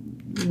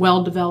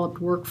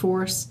well-developed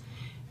workforce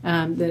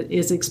that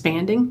is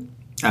expanding.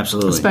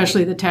 Absolutely.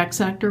 Especially the tech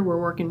sector. We're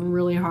working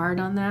really hard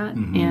on that.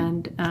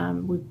 And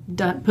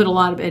we've put a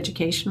lot of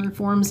education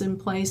reforms in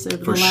place over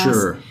the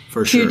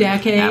last 2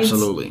 decades.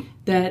 Absolutely.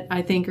 That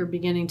I think are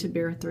beginning to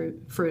bear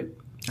fruit.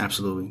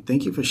 Absolutely.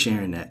 Thank you for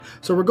sharing that.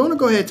 So we're going to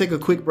go ahead and take a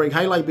quick break.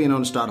 How do you like being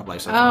on the Startup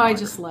Life? I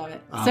just love it.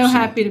 So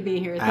happy to be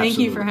here. Thank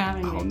you for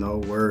having me. Oh, no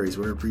worries.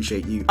 We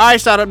appreciate you. All right,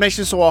 Startup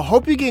Nation. So I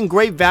hope you're getting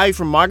great value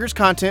from Margaret's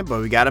content,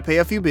 but we got to pay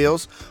a few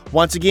bills.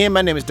 Once again,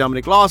 my name is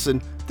Dominic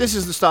Lawson. This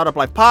is the Startup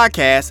Life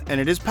Podcast, and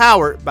it is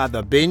powered by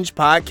the Binge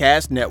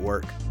Podcast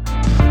Network.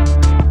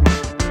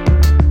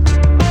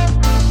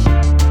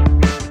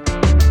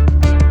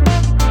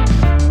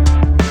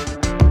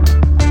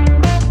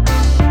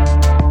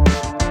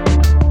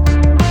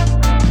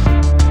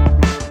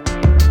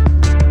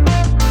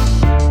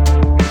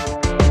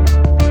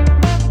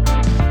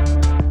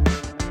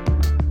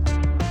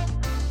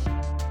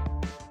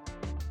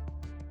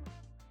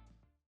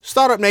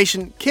 Startup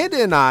Nation,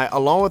 Kenda and I,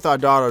 along with our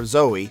daughter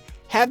Zoe,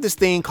 have this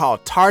thing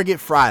called Target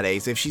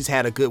Fridays if she's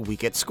had a good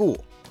week at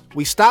school.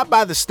 We stop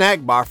by the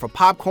snack bar for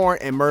popcorn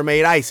and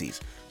mermaid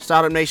ices.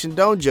 Startup Nation,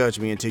 don't judge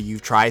me until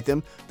you've tried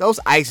them. Those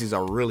ices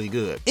are really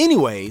good.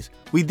 Anyways,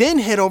 we then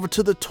head over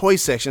to the toy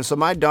section so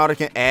my daughter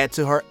can add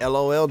to her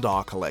LOL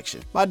doll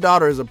collection. My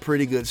daughter is a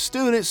pretty good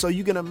student, so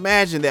you can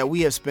imagine that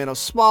we have spent a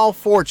small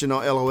fortune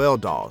on LOL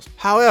dolls.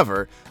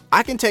 However,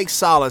 I can take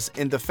solace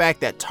in the fact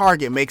that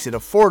Target makes it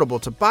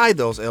affordable to buy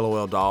those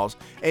LOL dolls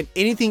and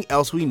anything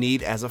else we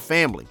need as a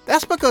family.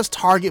 That's because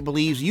Target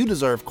believes you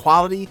deserve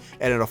quality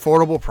at an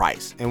affordable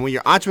price. And when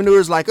you're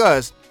entrepreneurs like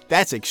us,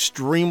 that's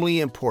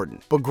extremely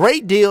important. But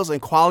great deals and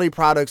quality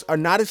products are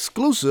not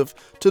exclusive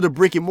to the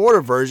brick and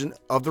mortar version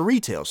of the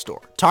retail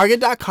store.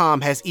 Target.com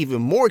has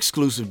even more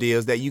exclusive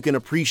deals that you can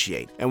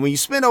appreciate. And when you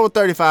spend over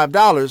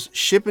 $35,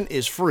 shipping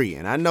is free.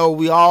 And I know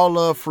we all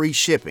love free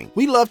shipping.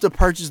 We love to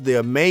purchase the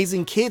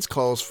amazing kids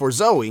clothes for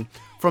Zoe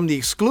from the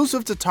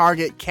exclusive to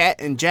Target Cat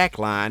and Jack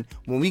line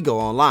when we go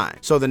online.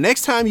 So the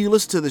next time you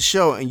listen to the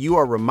show and you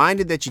are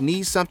reminded that you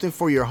need something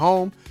for your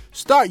home,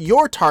 start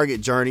your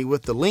Target journey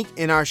with the link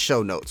in our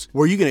show notes,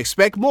 where you can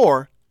expect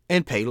more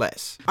and pay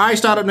less. All right,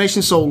 Startup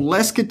Nation, so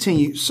let's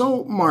continue.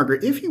 So,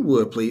 Margaret, if you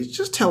would, please,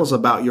 just tell us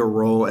about your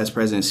role as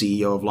President and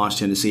CEO of Launch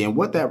Tennessee and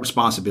what that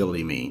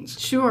responsibility means.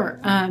 Sure.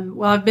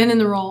 Well, I've been in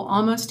the role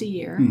almost a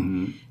year.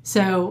 Mm-hmm.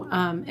 So,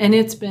 and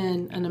it's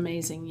been an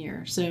amazing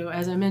year. So,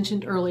 as I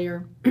mentioned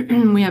earlier,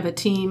 we have a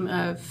team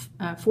of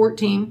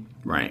 14.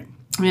 Right.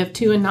 We have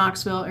 2 in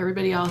Knoxville.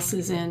 Everybody else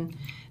is in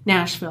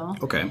Nashville.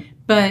 Okay.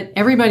 But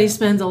everybody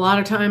spends a lot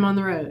of time on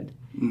the road.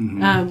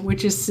 Mm-hmm.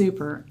 Which is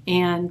super.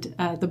 And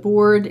the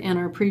board and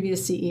our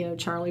previous CEO,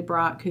 Charlie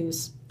Brock,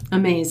 who's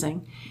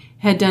amazing,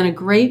 had done a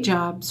great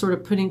job sort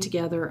of putting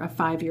together a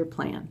 5-year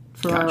plan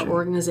for our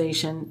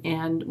organization.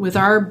 And with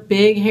our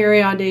big,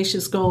 hairy,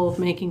 audacious goal of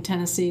making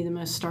Tennessee the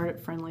most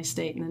startup-friendly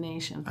state in the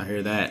nation. I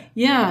hear that.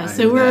 Yeah,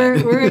 so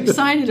we're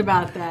excited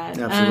about that.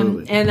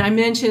 Absolutely. And I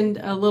mentioned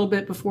a little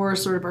bit before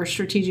sort of our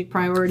strategic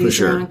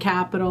priorities around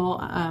capital,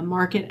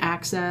 market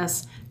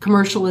access,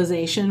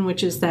 commercialization,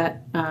 which is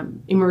that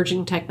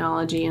emerging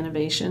technology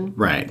innovation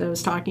that I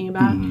was talking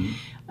about. Mm-hmm.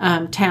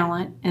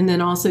 Talent, and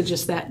then also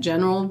just that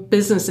general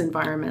business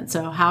environment.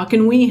 So how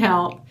can we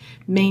help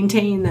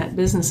maintain that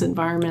business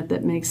environment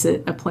that makes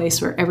it a place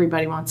where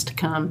everybody wants to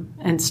come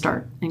and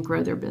start and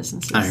grow their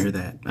businesses? I hear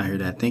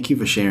that. Thank you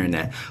for sharing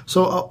that.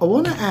 So I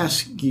want to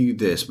ask you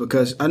this,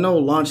 because I know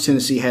Launch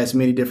Tennessee has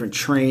many different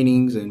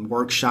trainings and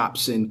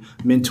workshops and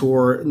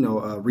mentor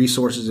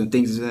resources and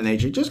things of that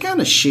nature. Just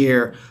kind of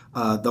share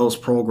those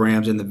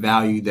programs and the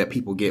value that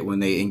people get when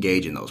they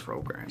engage in those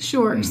programs.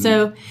 Sure. Mm-hmm.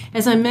 So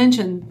as I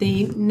mentioned,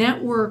 the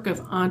network of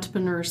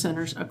entrepreneur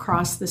centers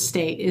across the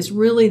state is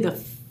really the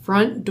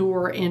front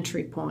door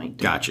entry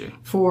point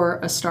for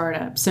a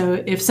startup.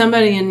 So if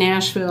somebody in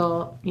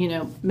Nashville,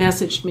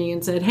 messaged me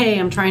and said, hey,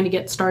 I'm trying to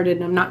get started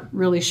and I'm not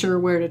really sure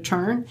where to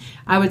turn,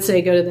 I would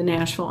say go to the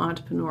Nashville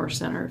Entrepreneur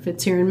Center. If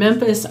it's here in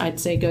Memphis, I'd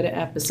say go to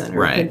Epicenter.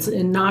 Right. If it's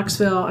in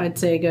Knoxville, I'd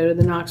say go to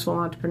the Knoxville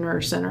Entrepreneur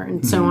Center,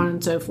 and so on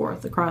and so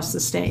forth across the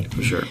state.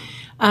 For sure.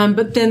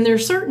 But then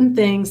there's certain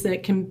things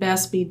that can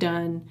best be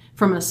done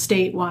from a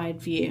statewide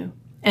view.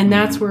 And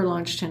that's where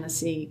Launch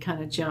Tennessee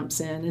kind of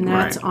jumps in. And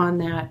that's on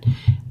that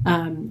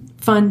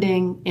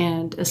funding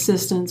and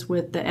assistance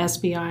with the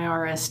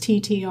SBIR,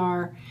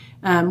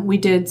 STTR. We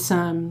did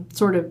some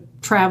sort of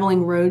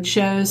traveling road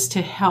shows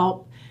to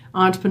help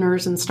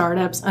entrepreneurs and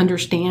startups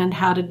understand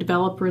how to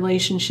develop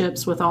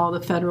relationships with all the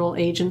federal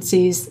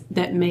agencies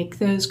that make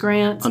those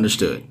grants.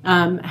 Understood.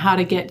 How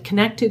to get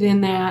connected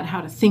in that, how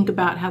to think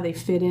about how they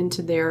fit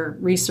into their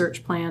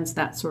research plans,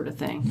 that sort of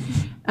thing.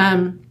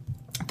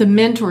 The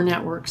mentor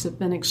networks have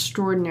been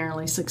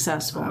extraordinarily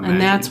successful, and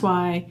that's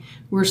why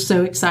we're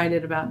so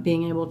excited about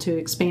being able to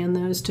expand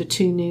those to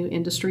 2 new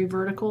industry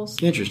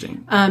verticals.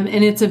 Interesting. And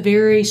it's a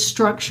very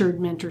structured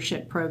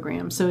mentorship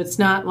program, so it's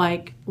not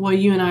like, well,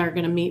 you and I are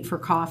going to meet for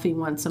coffee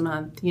once a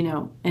month,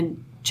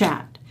 and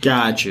chat.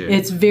 Gotcha.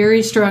 It's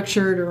very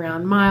structured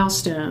around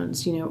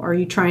milestones. Are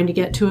you trying to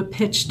get to a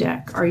pitch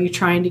deck? Are you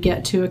trying to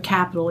get to a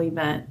capital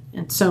event?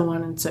 And so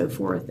on and so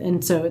forth.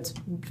 And so it's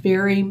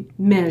very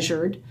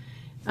measured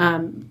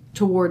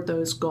toward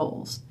those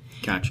goals.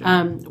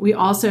 Gotcha. We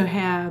also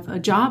have a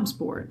jobs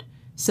board.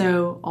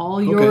 So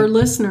all your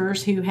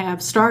listeners who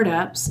have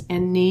startups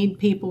and need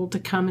people to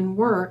come and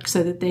work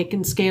so that they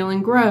can scale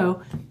and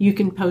grow, you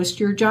can post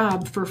your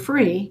job for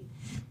free.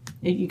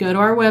 You go to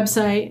our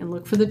website and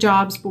look for the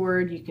jobs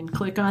board. You can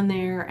click on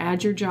there,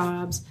 add your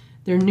jobs.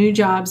 There are new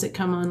jobs that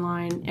come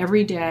online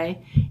every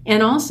day.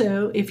 And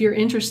also, if you're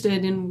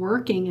interested in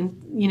working and,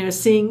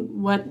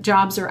 seeing what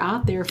jobs are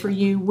out there for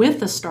you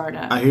with a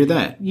startup. I hear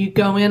that. You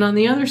go in on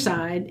the other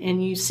side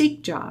and you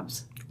seek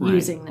jobs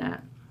using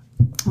that.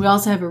 We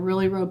also have a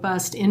really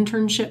robust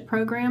internship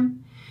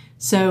program.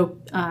 So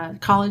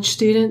college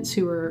students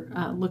who are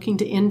looking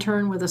to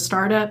intern with a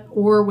startup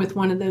or with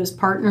one of those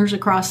partners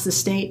across the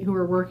state who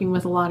are working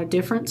with a lot of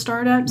different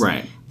startups,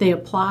 they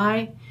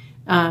apply.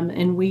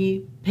 And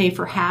we pay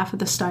for half of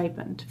the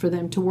stipend for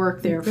them to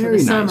work there for Very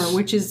the summer, nice.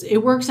 which is, it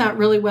works out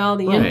really well.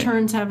 The Right.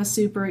 interns have a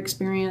super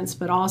experience,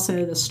 but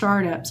also the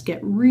startups get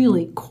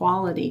really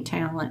quality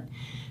talent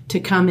to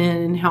come in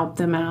and help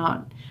them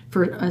out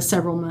for a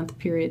several month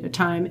period of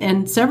time.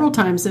 And several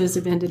times those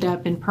have ended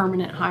up in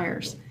permanent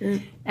hires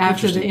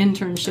after the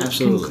internship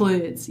Absolutely.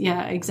 concludes.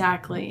 Yeah,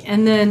 exactly.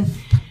 And then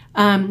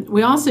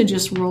we also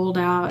just rolled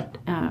out,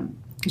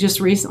 just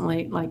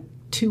recently, like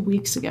 2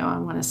 weeks ago, I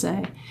want to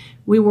say,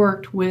 we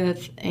worked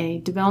with a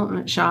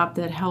development shop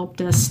that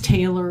helped us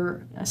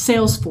tailor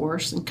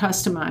Salesforce and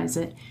customize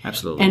it.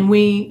 Absolutely. And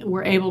we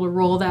were able to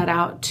roll that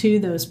out to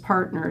those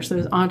partners,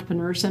 those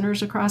entrepreneur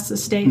centers across the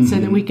state, so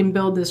that we can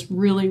build this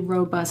really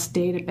robust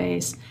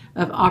database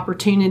of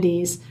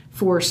opportunities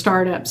for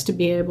startups to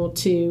be able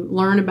to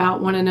learn about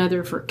one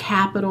another, for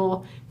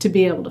capital, to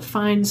be able to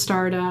find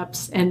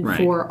startups, and Right.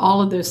 for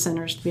all of those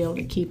centers to be able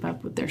to keep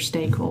up with their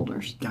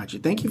stakeholders. Gotcha.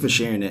 Thank you for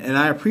sharing it. And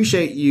I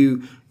appreciate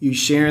you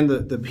sharing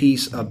the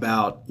piece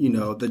about,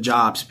 the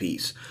jobs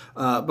piece.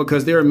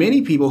 Because there are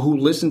many people who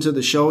listen to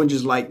the show and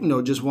just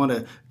just want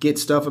to get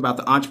stuff about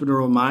the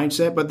entrepreneurial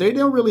mindset, but they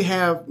don't really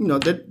have,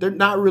 they're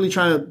not really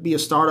trying to be a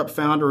startup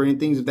founder or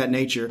anything of that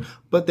nature,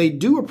 but they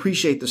do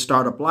appreciate the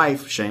startup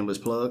life, shameless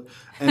plug,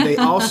 and they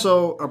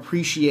also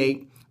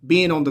appreciate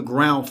being on the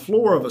ground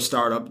floor of a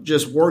startup,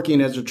 just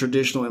working as a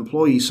traditional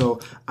employee. So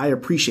I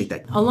appreciate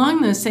that.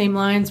 Along those same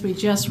lines, we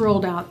just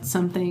rolled out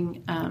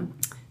something,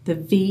 the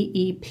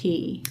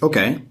VEP.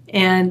 Okay.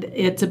 And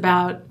it's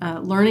about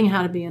learning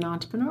how to be an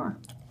entrepreneur.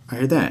 I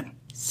hear that.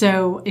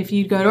 So if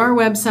you go to our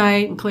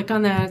website and click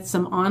on that, it's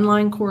some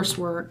online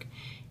coursework.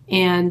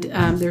 And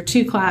there are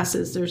 2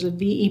 classes. There's a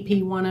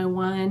VEP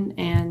 101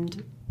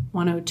 and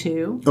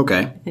 102. Okay.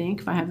 I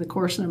think, if I have the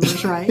course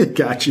numbers right.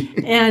 Gotcha.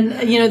 And,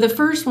 the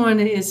first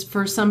one is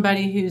for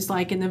somebody who's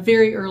like in the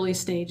very early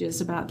stages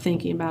about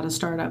thinking about a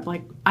startup.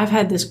 Like, I've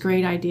had this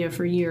great idea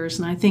for years,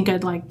 and I think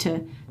I'd like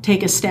to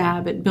take a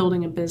stab at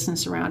building a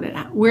business around it.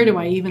 Where do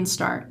I even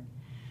start?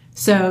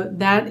 So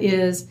that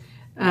is,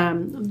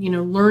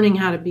 learning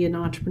how to be an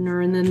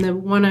entrepreneur. And then the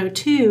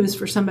 102 is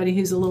for somebody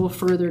who's a little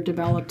further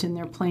developed in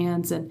their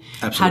plans, and how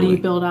do Absolutely.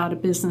 you build out a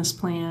business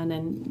plan,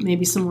 and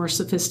maybe some more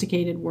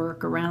sophisticated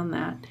work around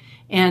that.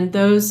 And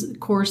those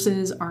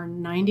courses are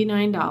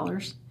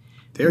 $99.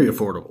 Very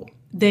affordable.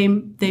 They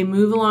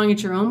move along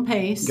at your own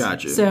pace.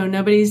 Gotcha. So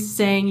nobody's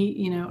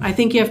saying, I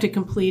think you have to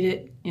complete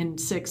it in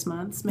 6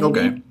 months, maybe.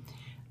 Okay.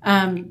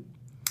 And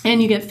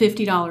you get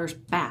 $50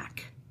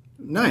 back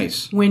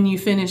Nice. when you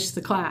finish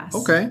the class.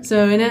 Okay.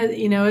 So,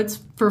 it's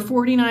for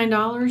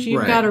 $49.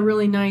 You've Right. got a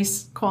really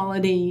nice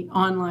quality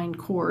online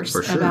course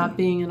For sure. about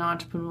being an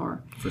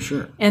entrepreneur. For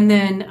sure. And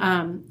then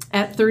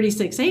at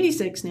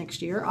 3686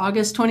 next year,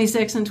 August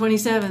 26th and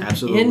 27th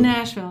Absolutely. in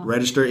Nashville,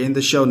 Register in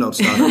the show notes,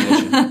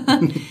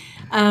 Startup Nation.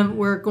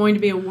 we're going to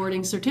be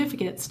awarding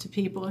certificates to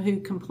people who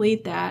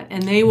complete that,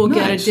 and they will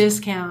get a Nice.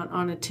 discount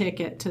on a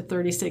ticket to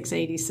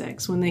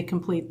 3686 when they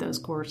complete those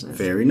courses.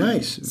 Very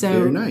nice. So,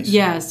 Very nice.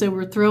 Yeah, so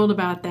we're thrilled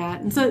about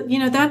that. And so,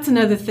 that's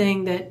another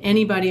thing that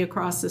anybody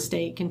across the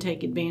state can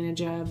take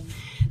advantage of.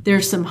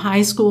 There's some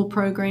high school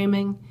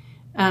programming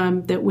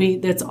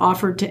that's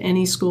offered to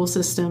any school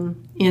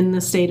system in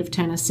the state of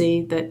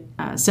Tennessee that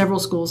several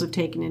schools have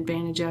taken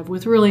advantage of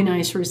with really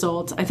nice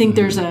results. I think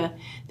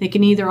they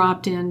can either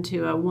opt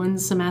into a 1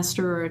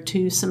 semester or a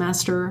 2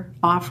 semester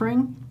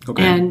offering,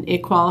 Okay. and it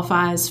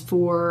qualifies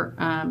for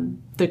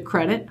the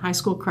credit, high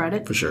school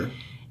credit. For sure.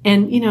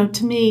 And,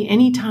 to me,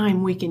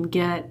 anytime we can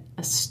get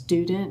a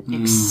student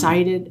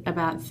excited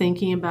about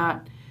thinking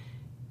about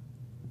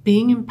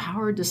being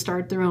empowered to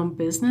start their own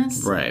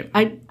business, Right.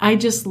 I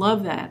just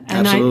love that.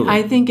 And Absolutely.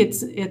 I think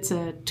it's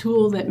a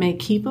tool that may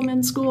keep them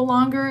in school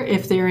longer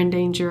if they're in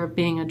danger of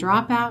being a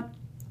dropout.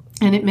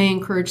 And it may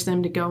encourage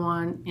them to go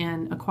on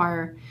and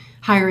acquire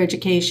higher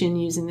education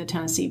using the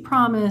Tennessee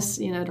Promise,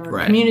 at our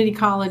Right. community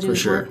colleges. For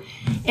sure.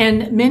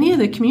 And many of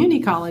the community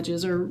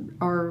colleges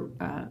are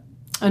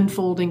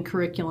unfolding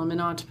curriculum in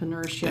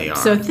entrepreneurship. They are.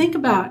 So think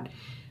about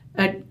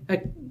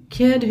a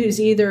kid who's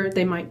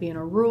they might be in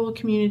a rural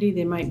community,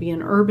 they might be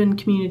in an urban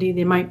community,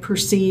 they might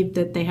perceive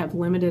that they have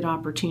limited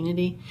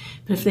opportunity.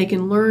 But if they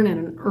can learn at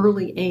an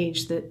early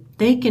age that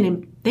they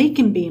can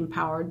be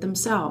empowered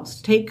themselves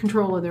to take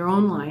control of their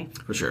own life,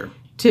 For sure.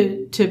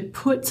 to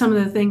put some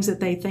of the things that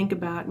they think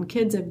about, and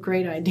kids have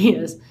great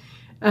ideas.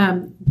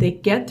 They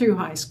get through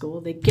high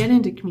school, they get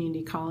into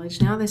community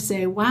college. Now they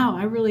say, wow,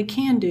 I really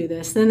can do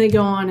this. Then they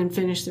go on and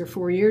finish their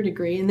 4-year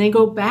degree, and they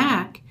go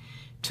back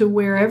to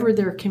wherever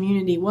their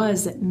community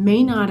was that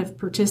may not have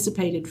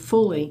participated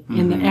fully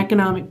in the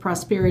economic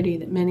prosperity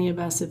that many of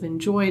us have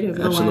enjoyed over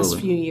the last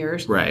Absolutely. few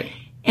years. Right.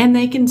 And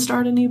they can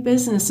start a new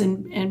business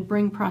and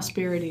bring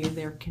prosperity to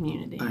their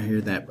community. I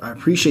hear that. I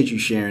appreciate you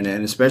sharing that,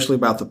 and especially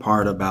about the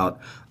part about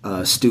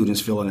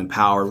students feeling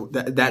empowered.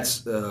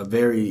 That's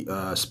very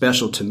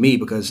special to me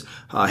because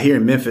here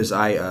in Memphis,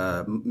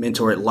 I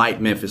mentor at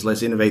Light Memphis.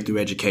 Let's innovate through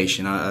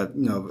education. I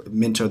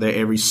mentor there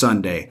every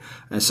Sunday,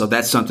 and so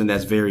that's something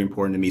that's very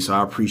important to me. So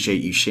I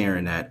appreciate you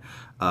sharing that.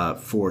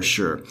 for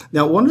sure.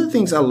 Now, one of the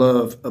things I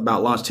love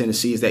about Launch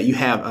Tennessee is that you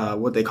have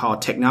what they call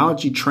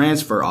technology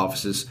transfer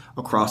offices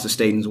across the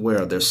state as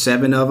well. There's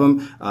 7 of them,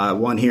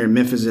 one here in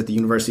Memphis at the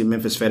University of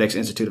Memphis FedEx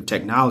Institute of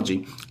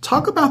Technology.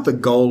 Talk about the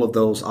goal of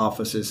those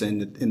offices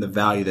and the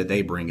value that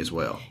they bring as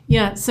well.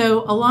 Yeah,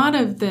 so a lot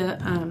of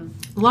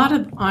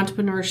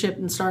entrepreneurship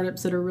and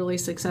startups that are really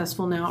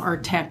successful now are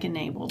tech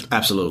enabled.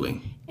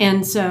 Absolutely.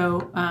 And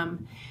so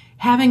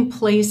having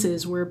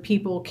places where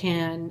people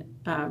can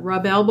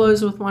rub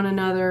elbows with one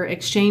another,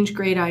 exchange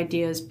great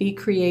ideas, be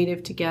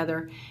creative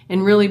together,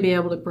 and really be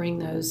able to bring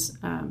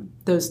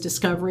those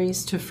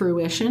discoveries to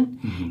fruition.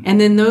 Mm-hmm.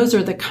 And then those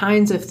are the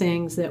kinds of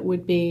things that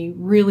would be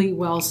really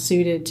well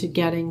suited to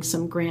getting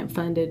some grant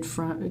funding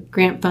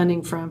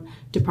from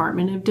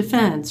Department of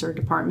Defense or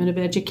Department of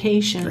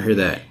Education. I hear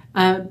that.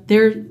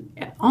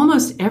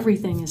 Almost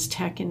everything is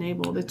tech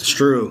enabled. It's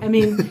true. I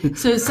mean,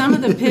 so some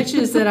of the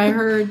pitches that I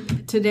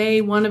heard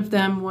today, one of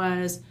them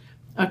was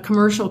a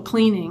commercial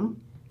cleaning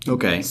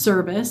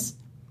service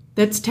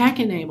that's tech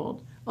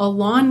enabled, a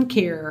lawn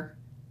care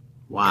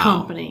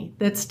company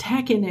that's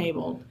tech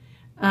enabled.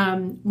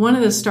 One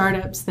of the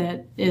startups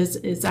that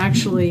is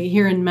actually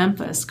here in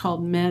Memphis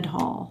called Med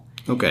Hall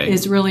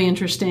is really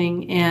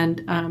interesting,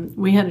 and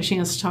we had a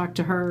chance to talk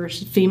to her.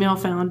 She's a female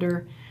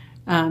founder,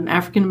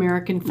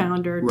 African-American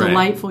founder,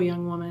 delightful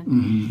young woman.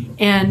 Mm-hmm.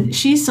 And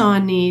she saw a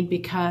need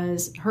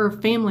because her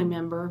family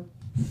member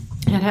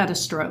had a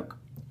stroke.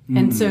 Mm-hmm.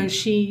 And so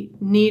she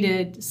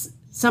needed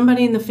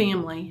somebody in the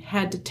family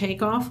had to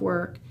take off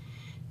work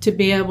to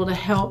be able to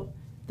help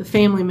the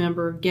family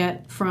member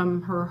get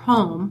from her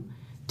home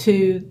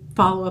to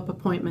follow-up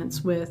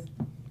appointments with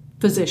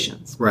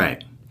physicians.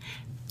 Right.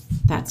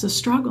 That's a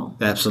struggle.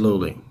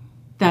 Absolutely.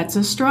 That's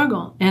a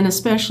struggle, and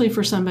especially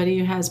for somebody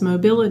who has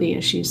mobility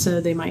issues. So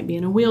they might be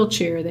in a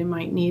wheelchair, they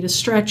might need a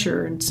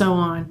stretcher, and so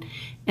on.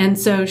 And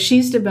so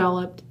she's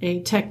developed a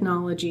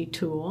technology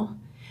tool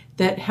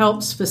that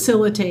helps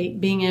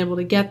facilitate being able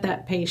to get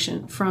that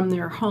patient from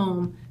their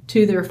home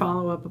to their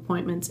follow-up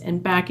appointments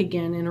and back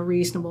again in a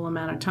reasonable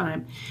amount of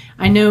time.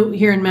 I know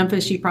here in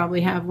Memphis you probably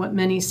have what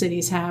many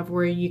cities have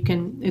where you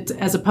can, it's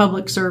as a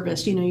public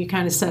service, you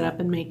kind of set up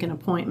and make an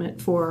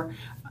appointment for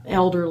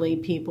elderly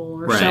people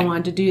or so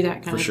on to do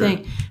that kind of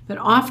thing. But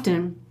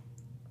often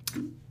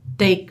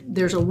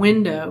there's a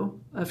window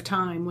of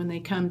time when they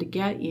come to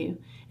get you,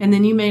 and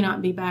then you may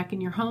not be back in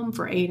your home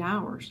for 8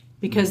 hours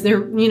because they're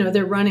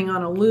running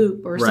on a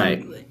loop or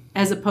something,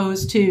 as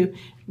opposed to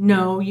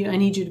I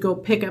need you to go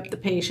pick up the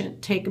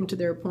patient, take them to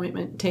their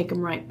appointment, take them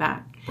right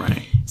back.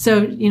 Right.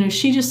 So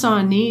she just saw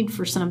a need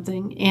for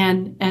something,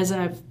 and as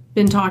I've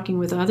been talking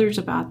with others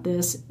about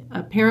this,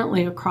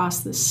 apparently across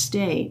the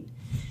state,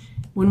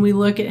 when we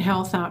look at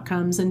health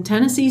outcomes, and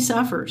Tennessee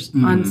suffers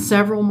on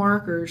several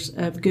markers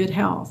of good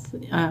health.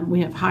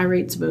 We have high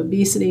rates of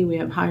obesity. We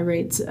have high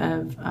rates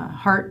of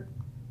heart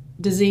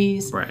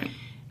disease. Right.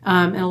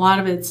 And a lot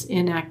of it's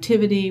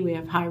inactivity. We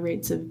have high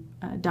rates of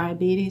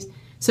diabetes.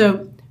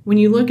 So when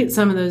you look at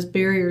some of those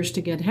barriers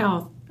to good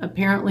health,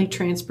 apparently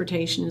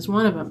transportation is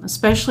one of them,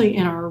 especially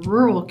in our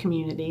rural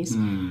communities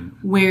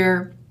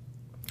where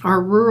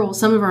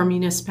some of our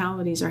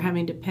municipalities are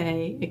having to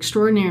pay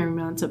extraordinary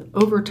amounts of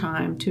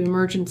overtime to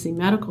emergency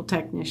medical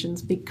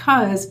technicians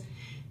because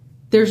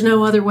there's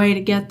no other way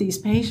to get these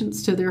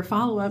patients to their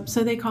follow-up,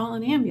 so they call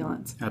an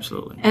ambulance.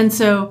 Absolutely. And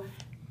so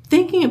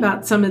thinking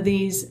about some of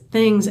these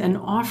things and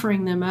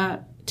offering them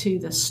up to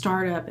the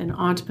startup and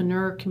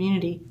entrepreneur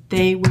community,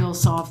 they will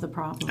solve the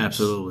problem.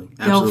 Absolutely.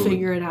 They'll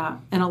figure it out.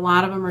 And a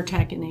lot of them are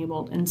tech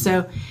enabled. And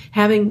so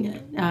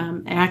having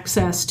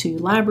access to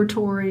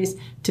laboratories,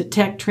 to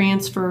tech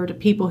transfer, to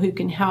people who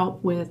can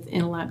help with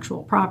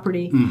intellectual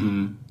property,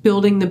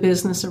 building the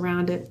business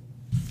around it,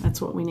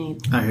 that's what we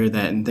need. I hear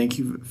that. And thank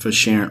you for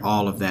sharing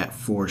all of that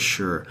for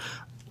sure.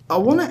 I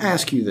want to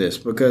ask you this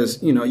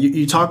because,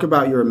 you talk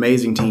about your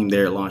amazing team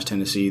there at Launch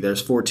Tennessee. There's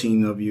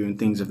 14 of you and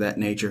things of that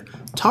nature.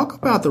 Talk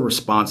about the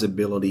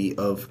responsibility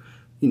of,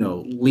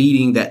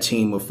 leading that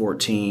team of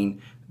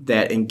 14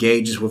 that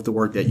engages with the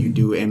work that you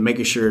do and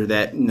making sure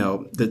that,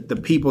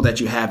 the people that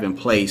you have in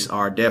place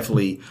are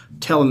definitely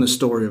telling the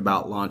story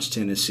about Launch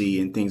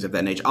Tennessee and things of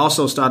that nature.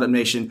 Also, Startup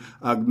Nation,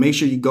 make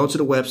sure you go to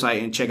the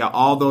website and check out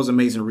all those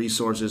amazing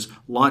resources,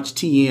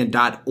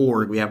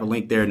 launchtn.org. We have a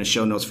link there in the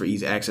show notes for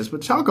easy access.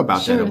 But talk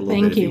about that a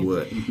little bit if you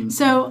would. Mm-hmm.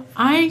 So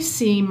I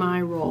see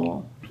my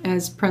role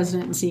as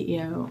president and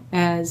CEO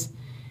as,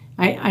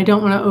 I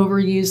don't want to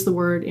overuse the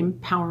word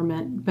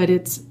empowerment, but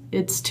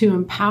it's to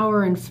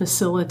empower and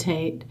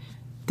facilitate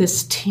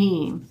this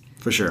team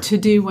for sure to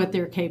do what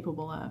they're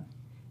capable of.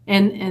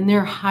 And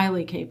they're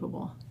highly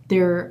capable.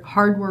 They're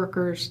hard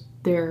workers,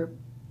 they're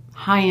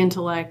high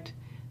intellect,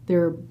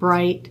 they're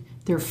bright,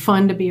 they're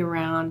fun to be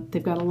around,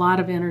 they've got a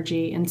lot of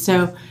energy. And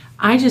so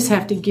I just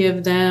have to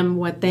give them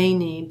what they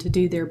need to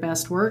do their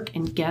best work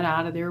and get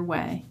out of their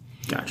way.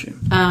 Gotcha.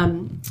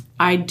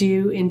 I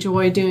do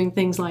enjoy doing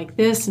things like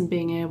this and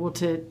being able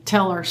to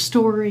tell our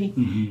story,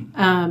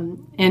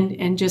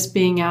 and just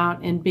being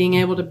out and being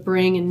able to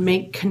bring and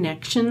make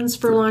connections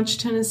for Launch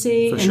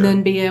Tennessee, and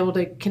then be able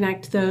to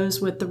connect those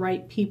with the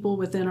right people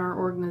within our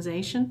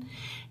organization.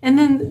 And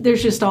then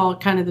there's just all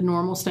kind of the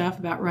normal stuff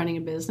about running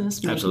a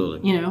business.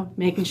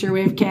 Making sure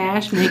we have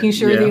cash, making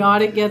sure the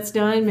audit gets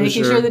done,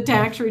 making sure the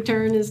tax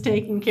return is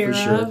taken care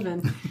of,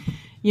 and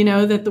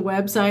that the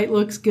website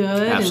looks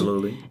good.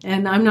 Absolutely.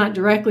 And I'm not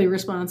directly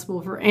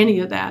responsible for any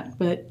of that,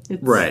 but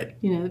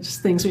it's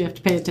just things we have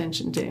to pay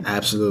attention to.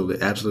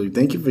 Absolutely. Absolutely.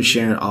 Thank you for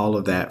sharing all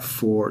of that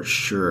for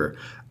sure.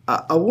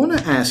 I want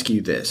to ask you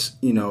this,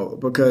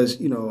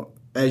 because,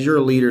 as you're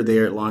a leader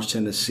there at Launch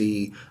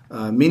Tennessee,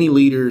 many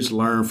leaders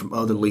learn from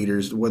other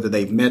leaders, whether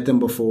they've met them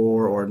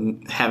before or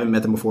haven't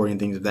met them before and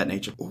things of that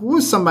nature. Who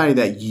is somebody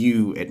that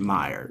you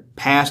admire,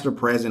 past or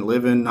present,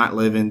 living, not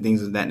living,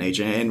 things of that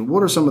nature? And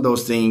what are some of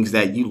those things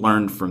that you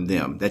learned from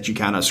them that you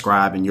kind of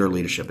ascribe in your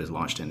leadership at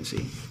Launch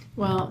Tennessee?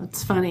 Well,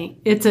 it's funny.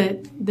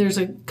 There's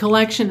a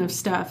collection of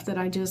stuff that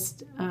I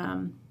just,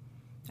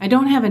 I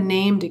don't have a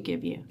name to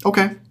give you.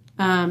 Okay.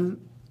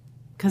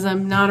 Because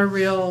I'm not a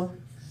real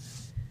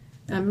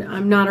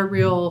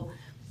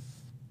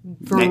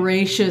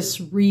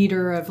voracious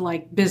reader of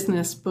like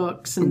business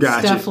books and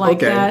stuff like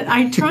that.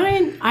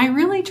 I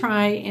really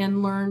try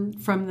and learn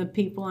from the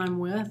people I'm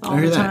with all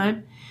the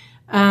time.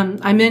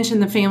 I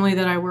mentioned the family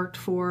that I worked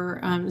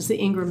for is the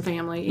Ingram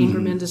family,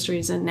 Ingram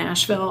Industries in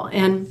Nashville,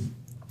 and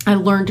I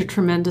learned a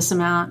tremendous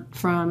amount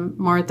from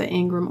Martha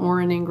Ingram,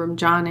 Orrin Ingram,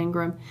 John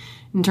Ingram,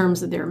 in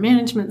terms of their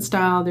management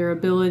style, their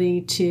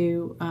ability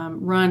to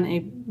run a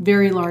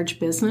very large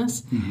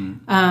business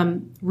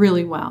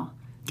really well.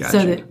 Gotcha.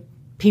 So that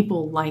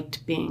people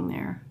liked being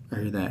there. I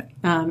hear that.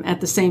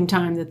 At the same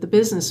time that the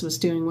business was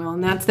doing well.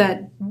 And that's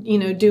that,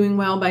 doing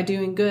well by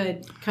doing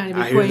good kind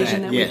of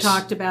equation that we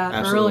talked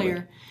about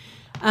earlier.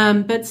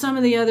 But some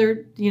of the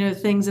other,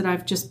 things that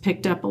I've just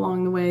picked up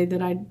along the way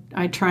that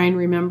I try and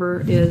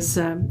remember is,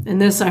 and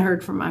this I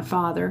heard from my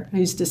father,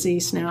 who's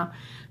deceased now,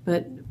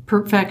 but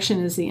perfection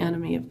is the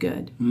enemy of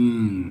good.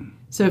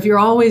 So if you're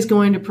always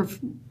going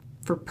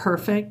for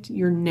perfect,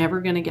 you're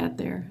never going to get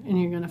there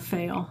and you're going to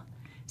fail.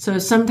 So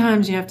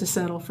sometimes you have to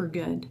settle for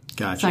good.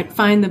 Gotcha. It's like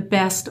find the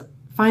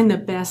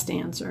best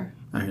answer.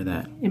 I hear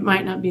that. It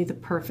might not be the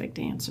perfect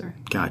answer.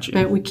 Gotcha.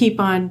 But we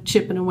keep on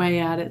chipping away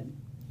at it,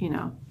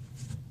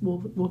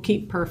 We'll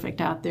keep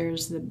perfect out there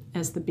as the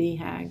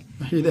BHAG.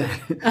 I hear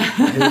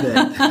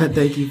that.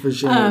 Thank you for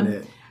sharing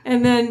that.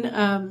 And then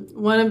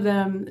one of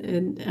them,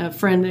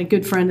 a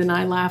good friend and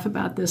I laugh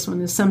about this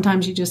one, is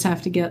sometimes you just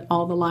have to get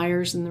all the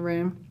liars in the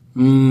room.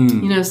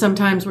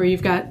 Sometimes where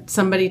you've got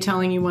somebody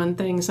telling you one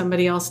thing,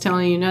 somebody else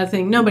telling you another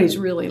thing. Nobody's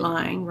really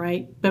lying,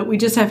 right? But we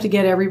just have to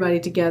get everybody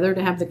together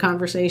to have the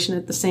conversation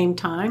at the same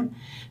time,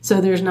 so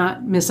there's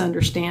not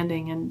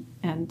misunderstanding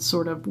and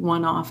sort of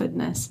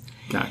one-offedness.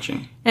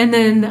 Gotcha. And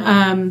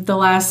then the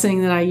last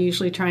thing that I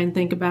usually try and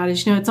think about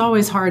is, it's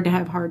always hard to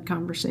have hard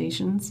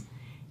conversations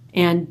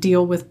and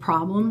deal with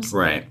problems.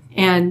 Right.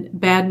 And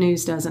bad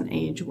news doesn't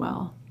age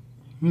well.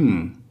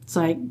 It's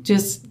like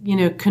just,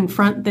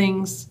 confront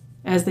things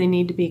as they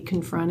need to be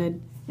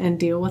confronted and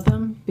deal with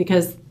them,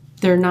 because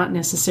they're not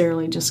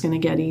necessarily just going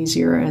to get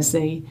easier as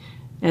they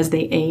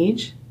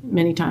age.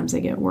 Many times they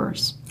get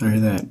worse. I hear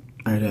that.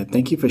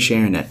 Thank you for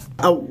sharing that.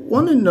 I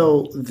want to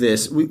know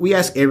this. We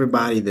ask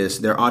everybody this,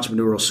 their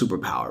entrepreneurial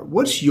superpower.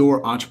 What's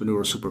your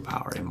entrepreneurial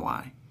superpower and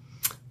why?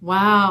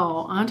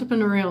 Wow,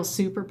 entrepreneurial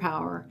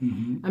superpower.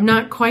 I'm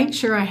not quite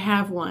sure I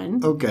have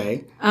one.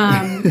 Okay.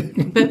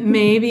 But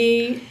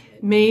maybe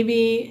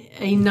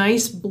a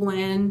nice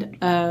blend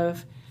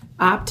of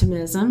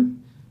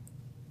optimism.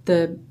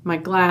 My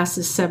glass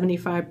is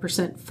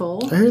 75%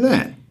 full. I hear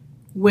that.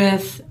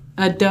 With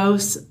a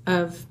dose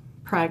of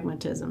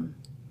pragmatism.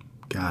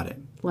 Got it.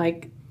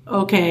 Like,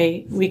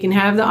 okay, we can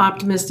have the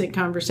optimistic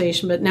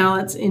conversation, but now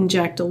let's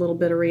inject a little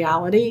bit of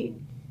reality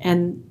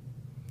and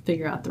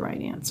figure out the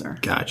right answer.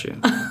 Gotcha.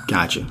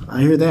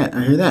 I hear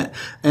that.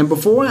 And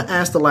before I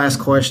ask the last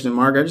question,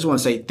 Mark, I just want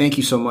to say thank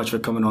you so much for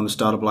coming on the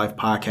Startup Life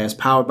podcast,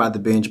 powered by the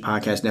Binge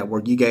Podcast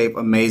Network. You gave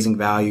amazing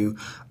value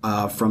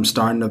from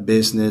starting a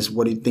business,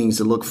 what are things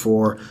to look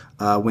for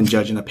when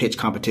judging a pitch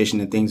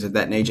competition and things of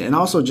that nature, and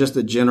also just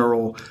the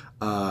general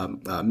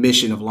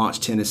mission of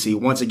Launch Tennessee.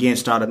 Once again,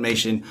 Startup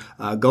Nation,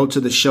 go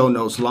to the show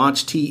notes,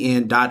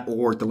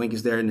 launchtn.org. The link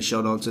is there in the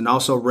show notes. And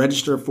also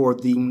register for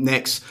the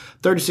next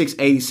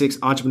 3686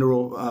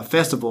 Entrepreneurial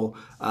Festival,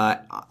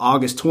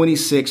 August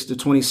 26th to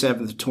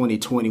 27th of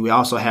 2020. We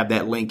also have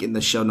that link in the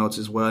show notes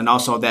as well, and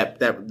also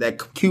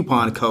that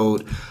coupon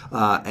code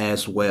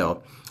as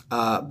well.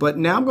 But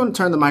now I'm going to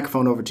turn the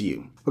microphone over to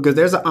you, because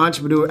there's an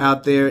entrepreneur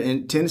out there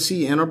in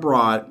Tennessee and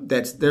abroad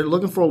they're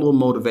looking for a little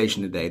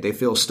motivation today. They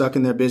feel stuck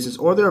in their business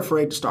or they're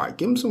afraid to start.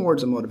 Give them some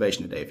words of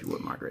motivation today, if you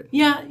would, Margaret.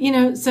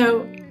 Yeah,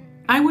 so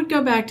I would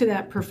go back to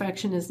that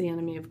perfection is the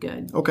enemy of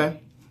good.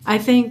 Okay. I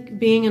think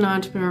being an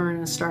entrepreneur in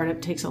a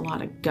startup takes a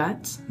lot of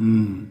guts.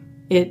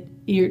 It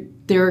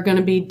there are going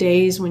to be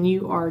days when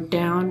you are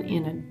down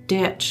in a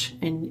ditch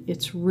and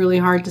it's really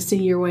hard to see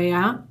your way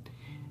out.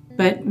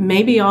 But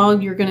maybe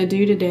all you're going to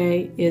do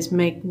today is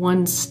make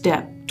one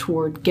step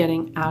toward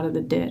getting out of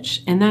the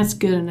ditch, and that's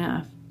good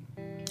enough.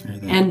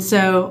 And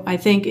so I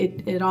think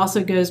it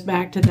also goes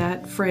back to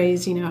that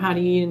phrase, how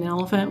do you eat an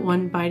elephant?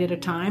 One bite at a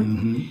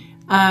time.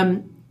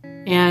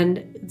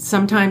 And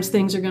sometimes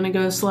things are going to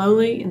go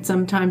slowly, and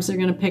sometimes they're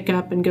going to pick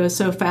up and go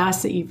so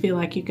fast that you feel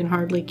like you can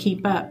hardly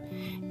keep up.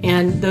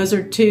 And those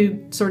are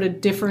two sort of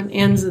different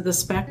ends of the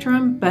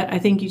spectrum, but I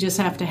think you just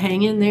have to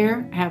hang in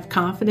there, have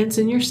confidence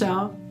in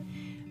yourself,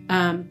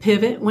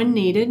 pivot when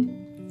needed,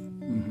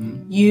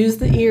 use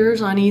the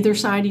ears on either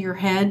side of your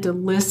head to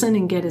listen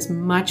and get as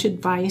much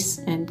advice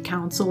and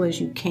counsel as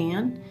you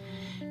can.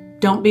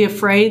 Don't be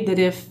afraid that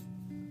if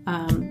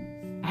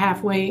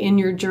halfway in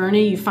your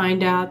journey you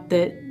find out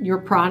that your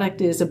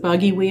product is a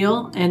buggy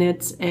wheel and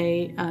it's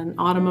an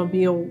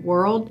automobile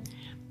world,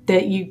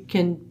 that you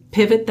can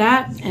pivot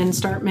that and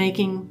start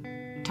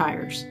making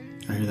tires.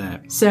 I hear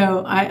that.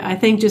 So I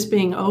think just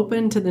being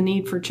open to the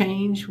need for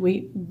change.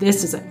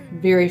 This is a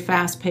very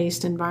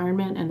fast-paced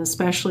environment, and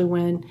especially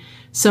when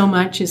so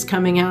much is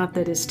coming out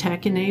that is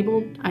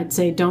tech-enabled, I'd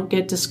say don't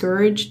get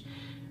discouraged.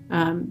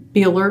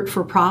 Be alert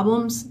for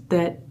problems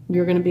that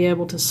you're going to be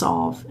able to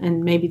solve,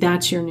 and maybe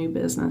that's your new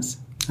business.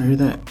 I hear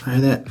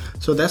that.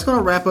 So that's going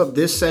to wrap up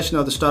this session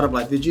of the Startup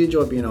Life. Did you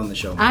enjoy being on the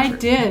show? I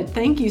did.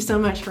 Thank you so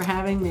much for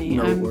having me.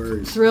 No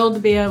worries. I'm thrilled to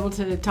be able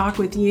to talk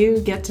with you,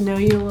 get to know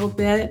you a little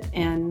bit,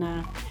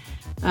 and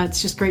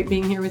it's just great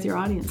being here with your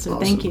audience. So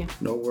Awesome. Thank you.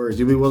 No worries.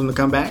 You'll be willing to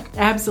come back?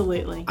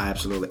 Absolutely.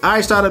 Absolutely. All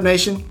right, Startup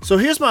Nation. So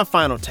here's my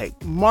final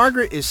take.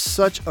 Margaret is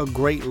such a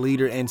great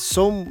leader and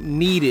so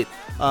needed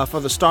for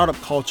the startup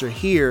culture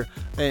here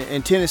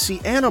in Tennessee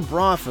and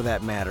abroad for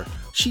that matter.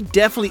 She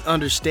definitely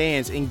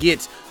understands and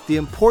gets the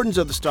importance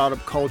of the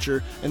startup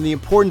culture and the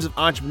importance of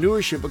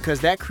entrepreneurship,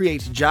 because that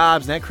creates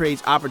jobs and that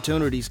creates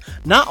opportunities,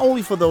 not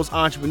only for those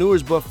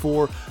entrepreneurs, but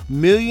for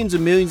millions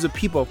and millions of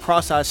people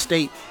across our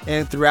state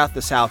and throughout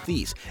the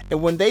Southeast.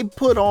 And when they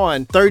put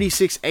on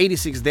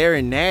 3686 there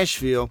in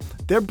Nashville,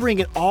 they're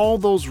bringing all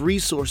those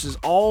resources,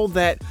 all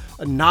that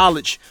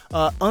knowledge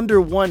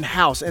under one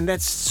house. And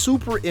that's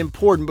super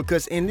important,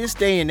 because in this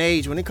day and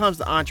age, when it comes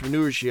to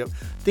entrepreneurship,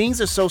 things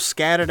are so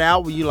scattered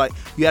out where you got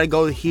to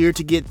go here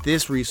to get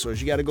this resource.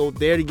 You got to go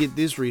there to get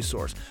this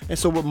resource. And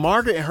so what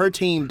Margaret and her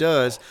team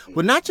does,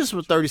 well, not just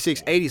with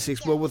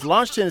 3686, but with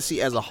Launch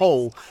Tennessee as a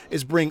whole,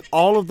 is bring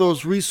all of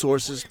those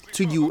resources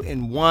to you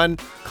in one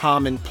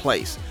common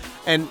place.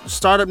 And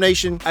Startup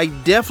Nation, I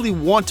definitely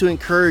want to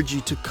encourage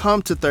you to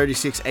come to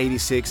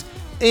 3686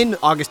 in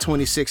August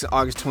 26th and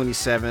August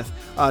 27th.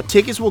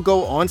 Tickets will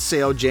go on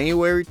sale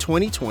January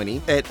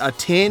 2020 at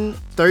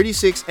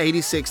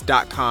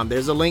 103686.com.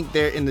 There's a link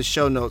there in the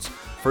show notes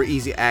for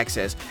easy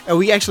access. And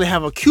we actually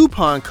have a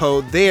coupon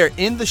code there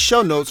in the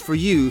show notes for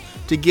you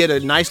to get a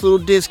nice little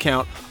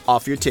discount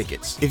off your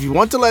tickets. If you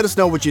want to let us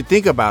know what you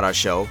think about our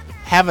show,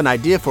 have an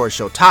idea for a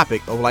show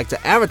topic, or would like to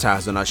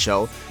advertise on our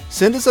show,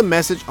 send us a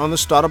message on the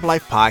Startup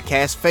Life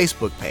Podcast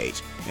Facebook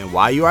page. And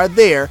while you are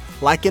there,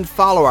 like and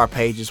follow our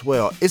page as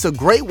well. It's a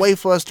great way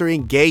for us to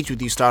engage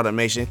with you, Startup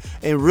Nation,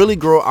 and really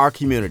grow our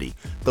community.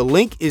 The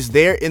link is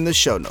there in the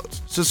show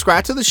notes.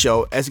 Subscribe to the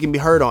show, as it can be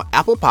heard on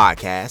Apple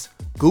Podcasts,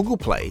 Google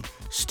Play,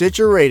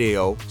 Stitcher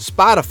Radio,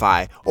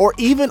 Spotify, or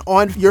even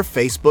on your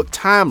Facebook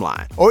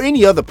timeline or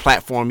any other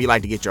platform you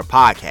like to get your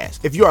podcast.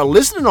 If you are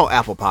listening on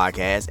Apple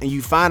Podcasts and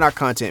you find our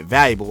content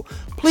valuable,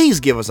 please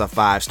give us a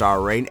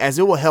 5-star rating, as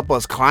it will help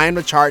us climb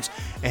the charts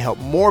and help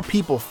more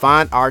people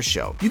find our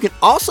show. You can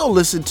also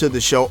listen to the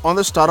show on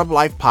the Startup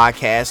Life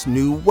Podcast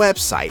new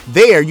website.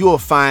 There you will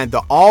find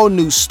the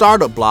all-new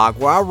startup blog,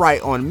 where I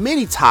write on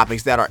many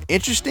topics that are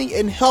interesting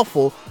and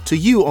helpful to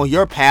you on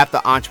your path to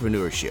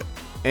entrepreneurship.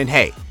 And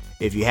hey,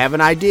 if you have an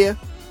idea,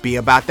 be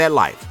about that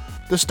life,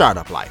 the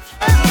startup life.